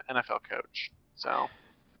as an NFL coach. So...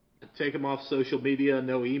 Take him off social media,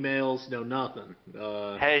 no emails, no nothing.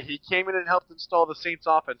 Hey, he came in and helped install the Saints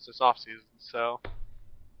offense this offseason, so...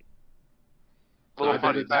 Little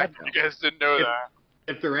funny fact, you guys didn't know that.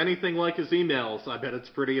 If they're anything like his emails, I bet it's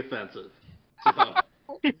pretty offensive. So.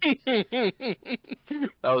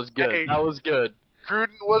 That was good. Hey, that was good.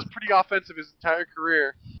 Gruden was pretty offensive his entire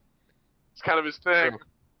career. It's kind of his thing.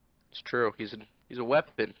 It's true. He's a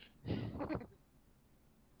weapon.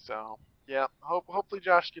 So, yeah. Hopefully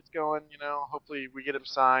Josh gets going, Hopefully we get him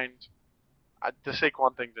signed. The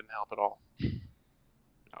Saquon thing didn't help at all.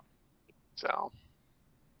 No. So.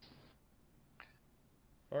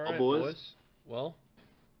 All right, boys. Well,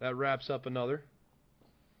 that wraps up another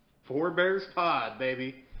Four Bears Pod,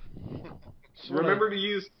 baby. Remember to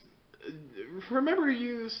use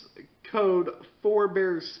code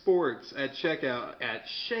 4BearsSports at checkout at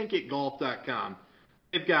shankitgolf.com.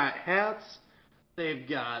 They've got hats, they've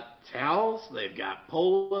got towels, they've got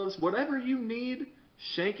polos, whatever you need,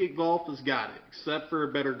 Shank It Golf has got it, except for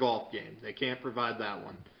a better golf game. They can't provide that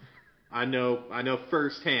one. I know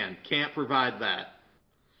firsthand. Can't provide that.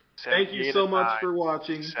 Thank you so much for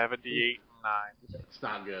watching. 78 and 9. It's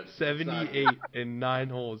not good. 78 and 9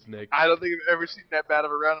 holes, Nick. I don't think I've ever seen that bad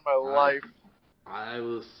of a round in my life. I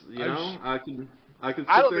was, I could sit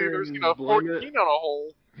I don't there think there's and a blame 14 it. on a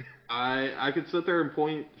hole. I could sit there and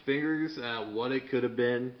point fingers at what it could have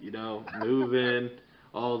been, move in,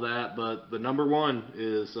 all that, but the number one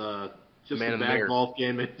is just a bad golf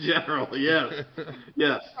game in general. Yes.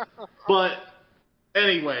 Yes. But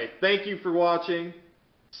anyway, thank you for watching.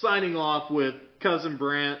 Signing off with Cousin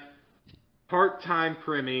Brant, part-time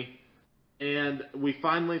Primmy, and we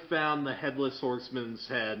finally found the Headless Horseman's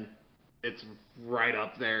head. It's right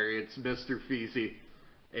up there. It's Mr. Feezy.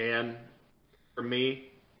 And for me,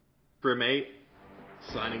 Primate,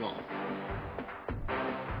 signing off.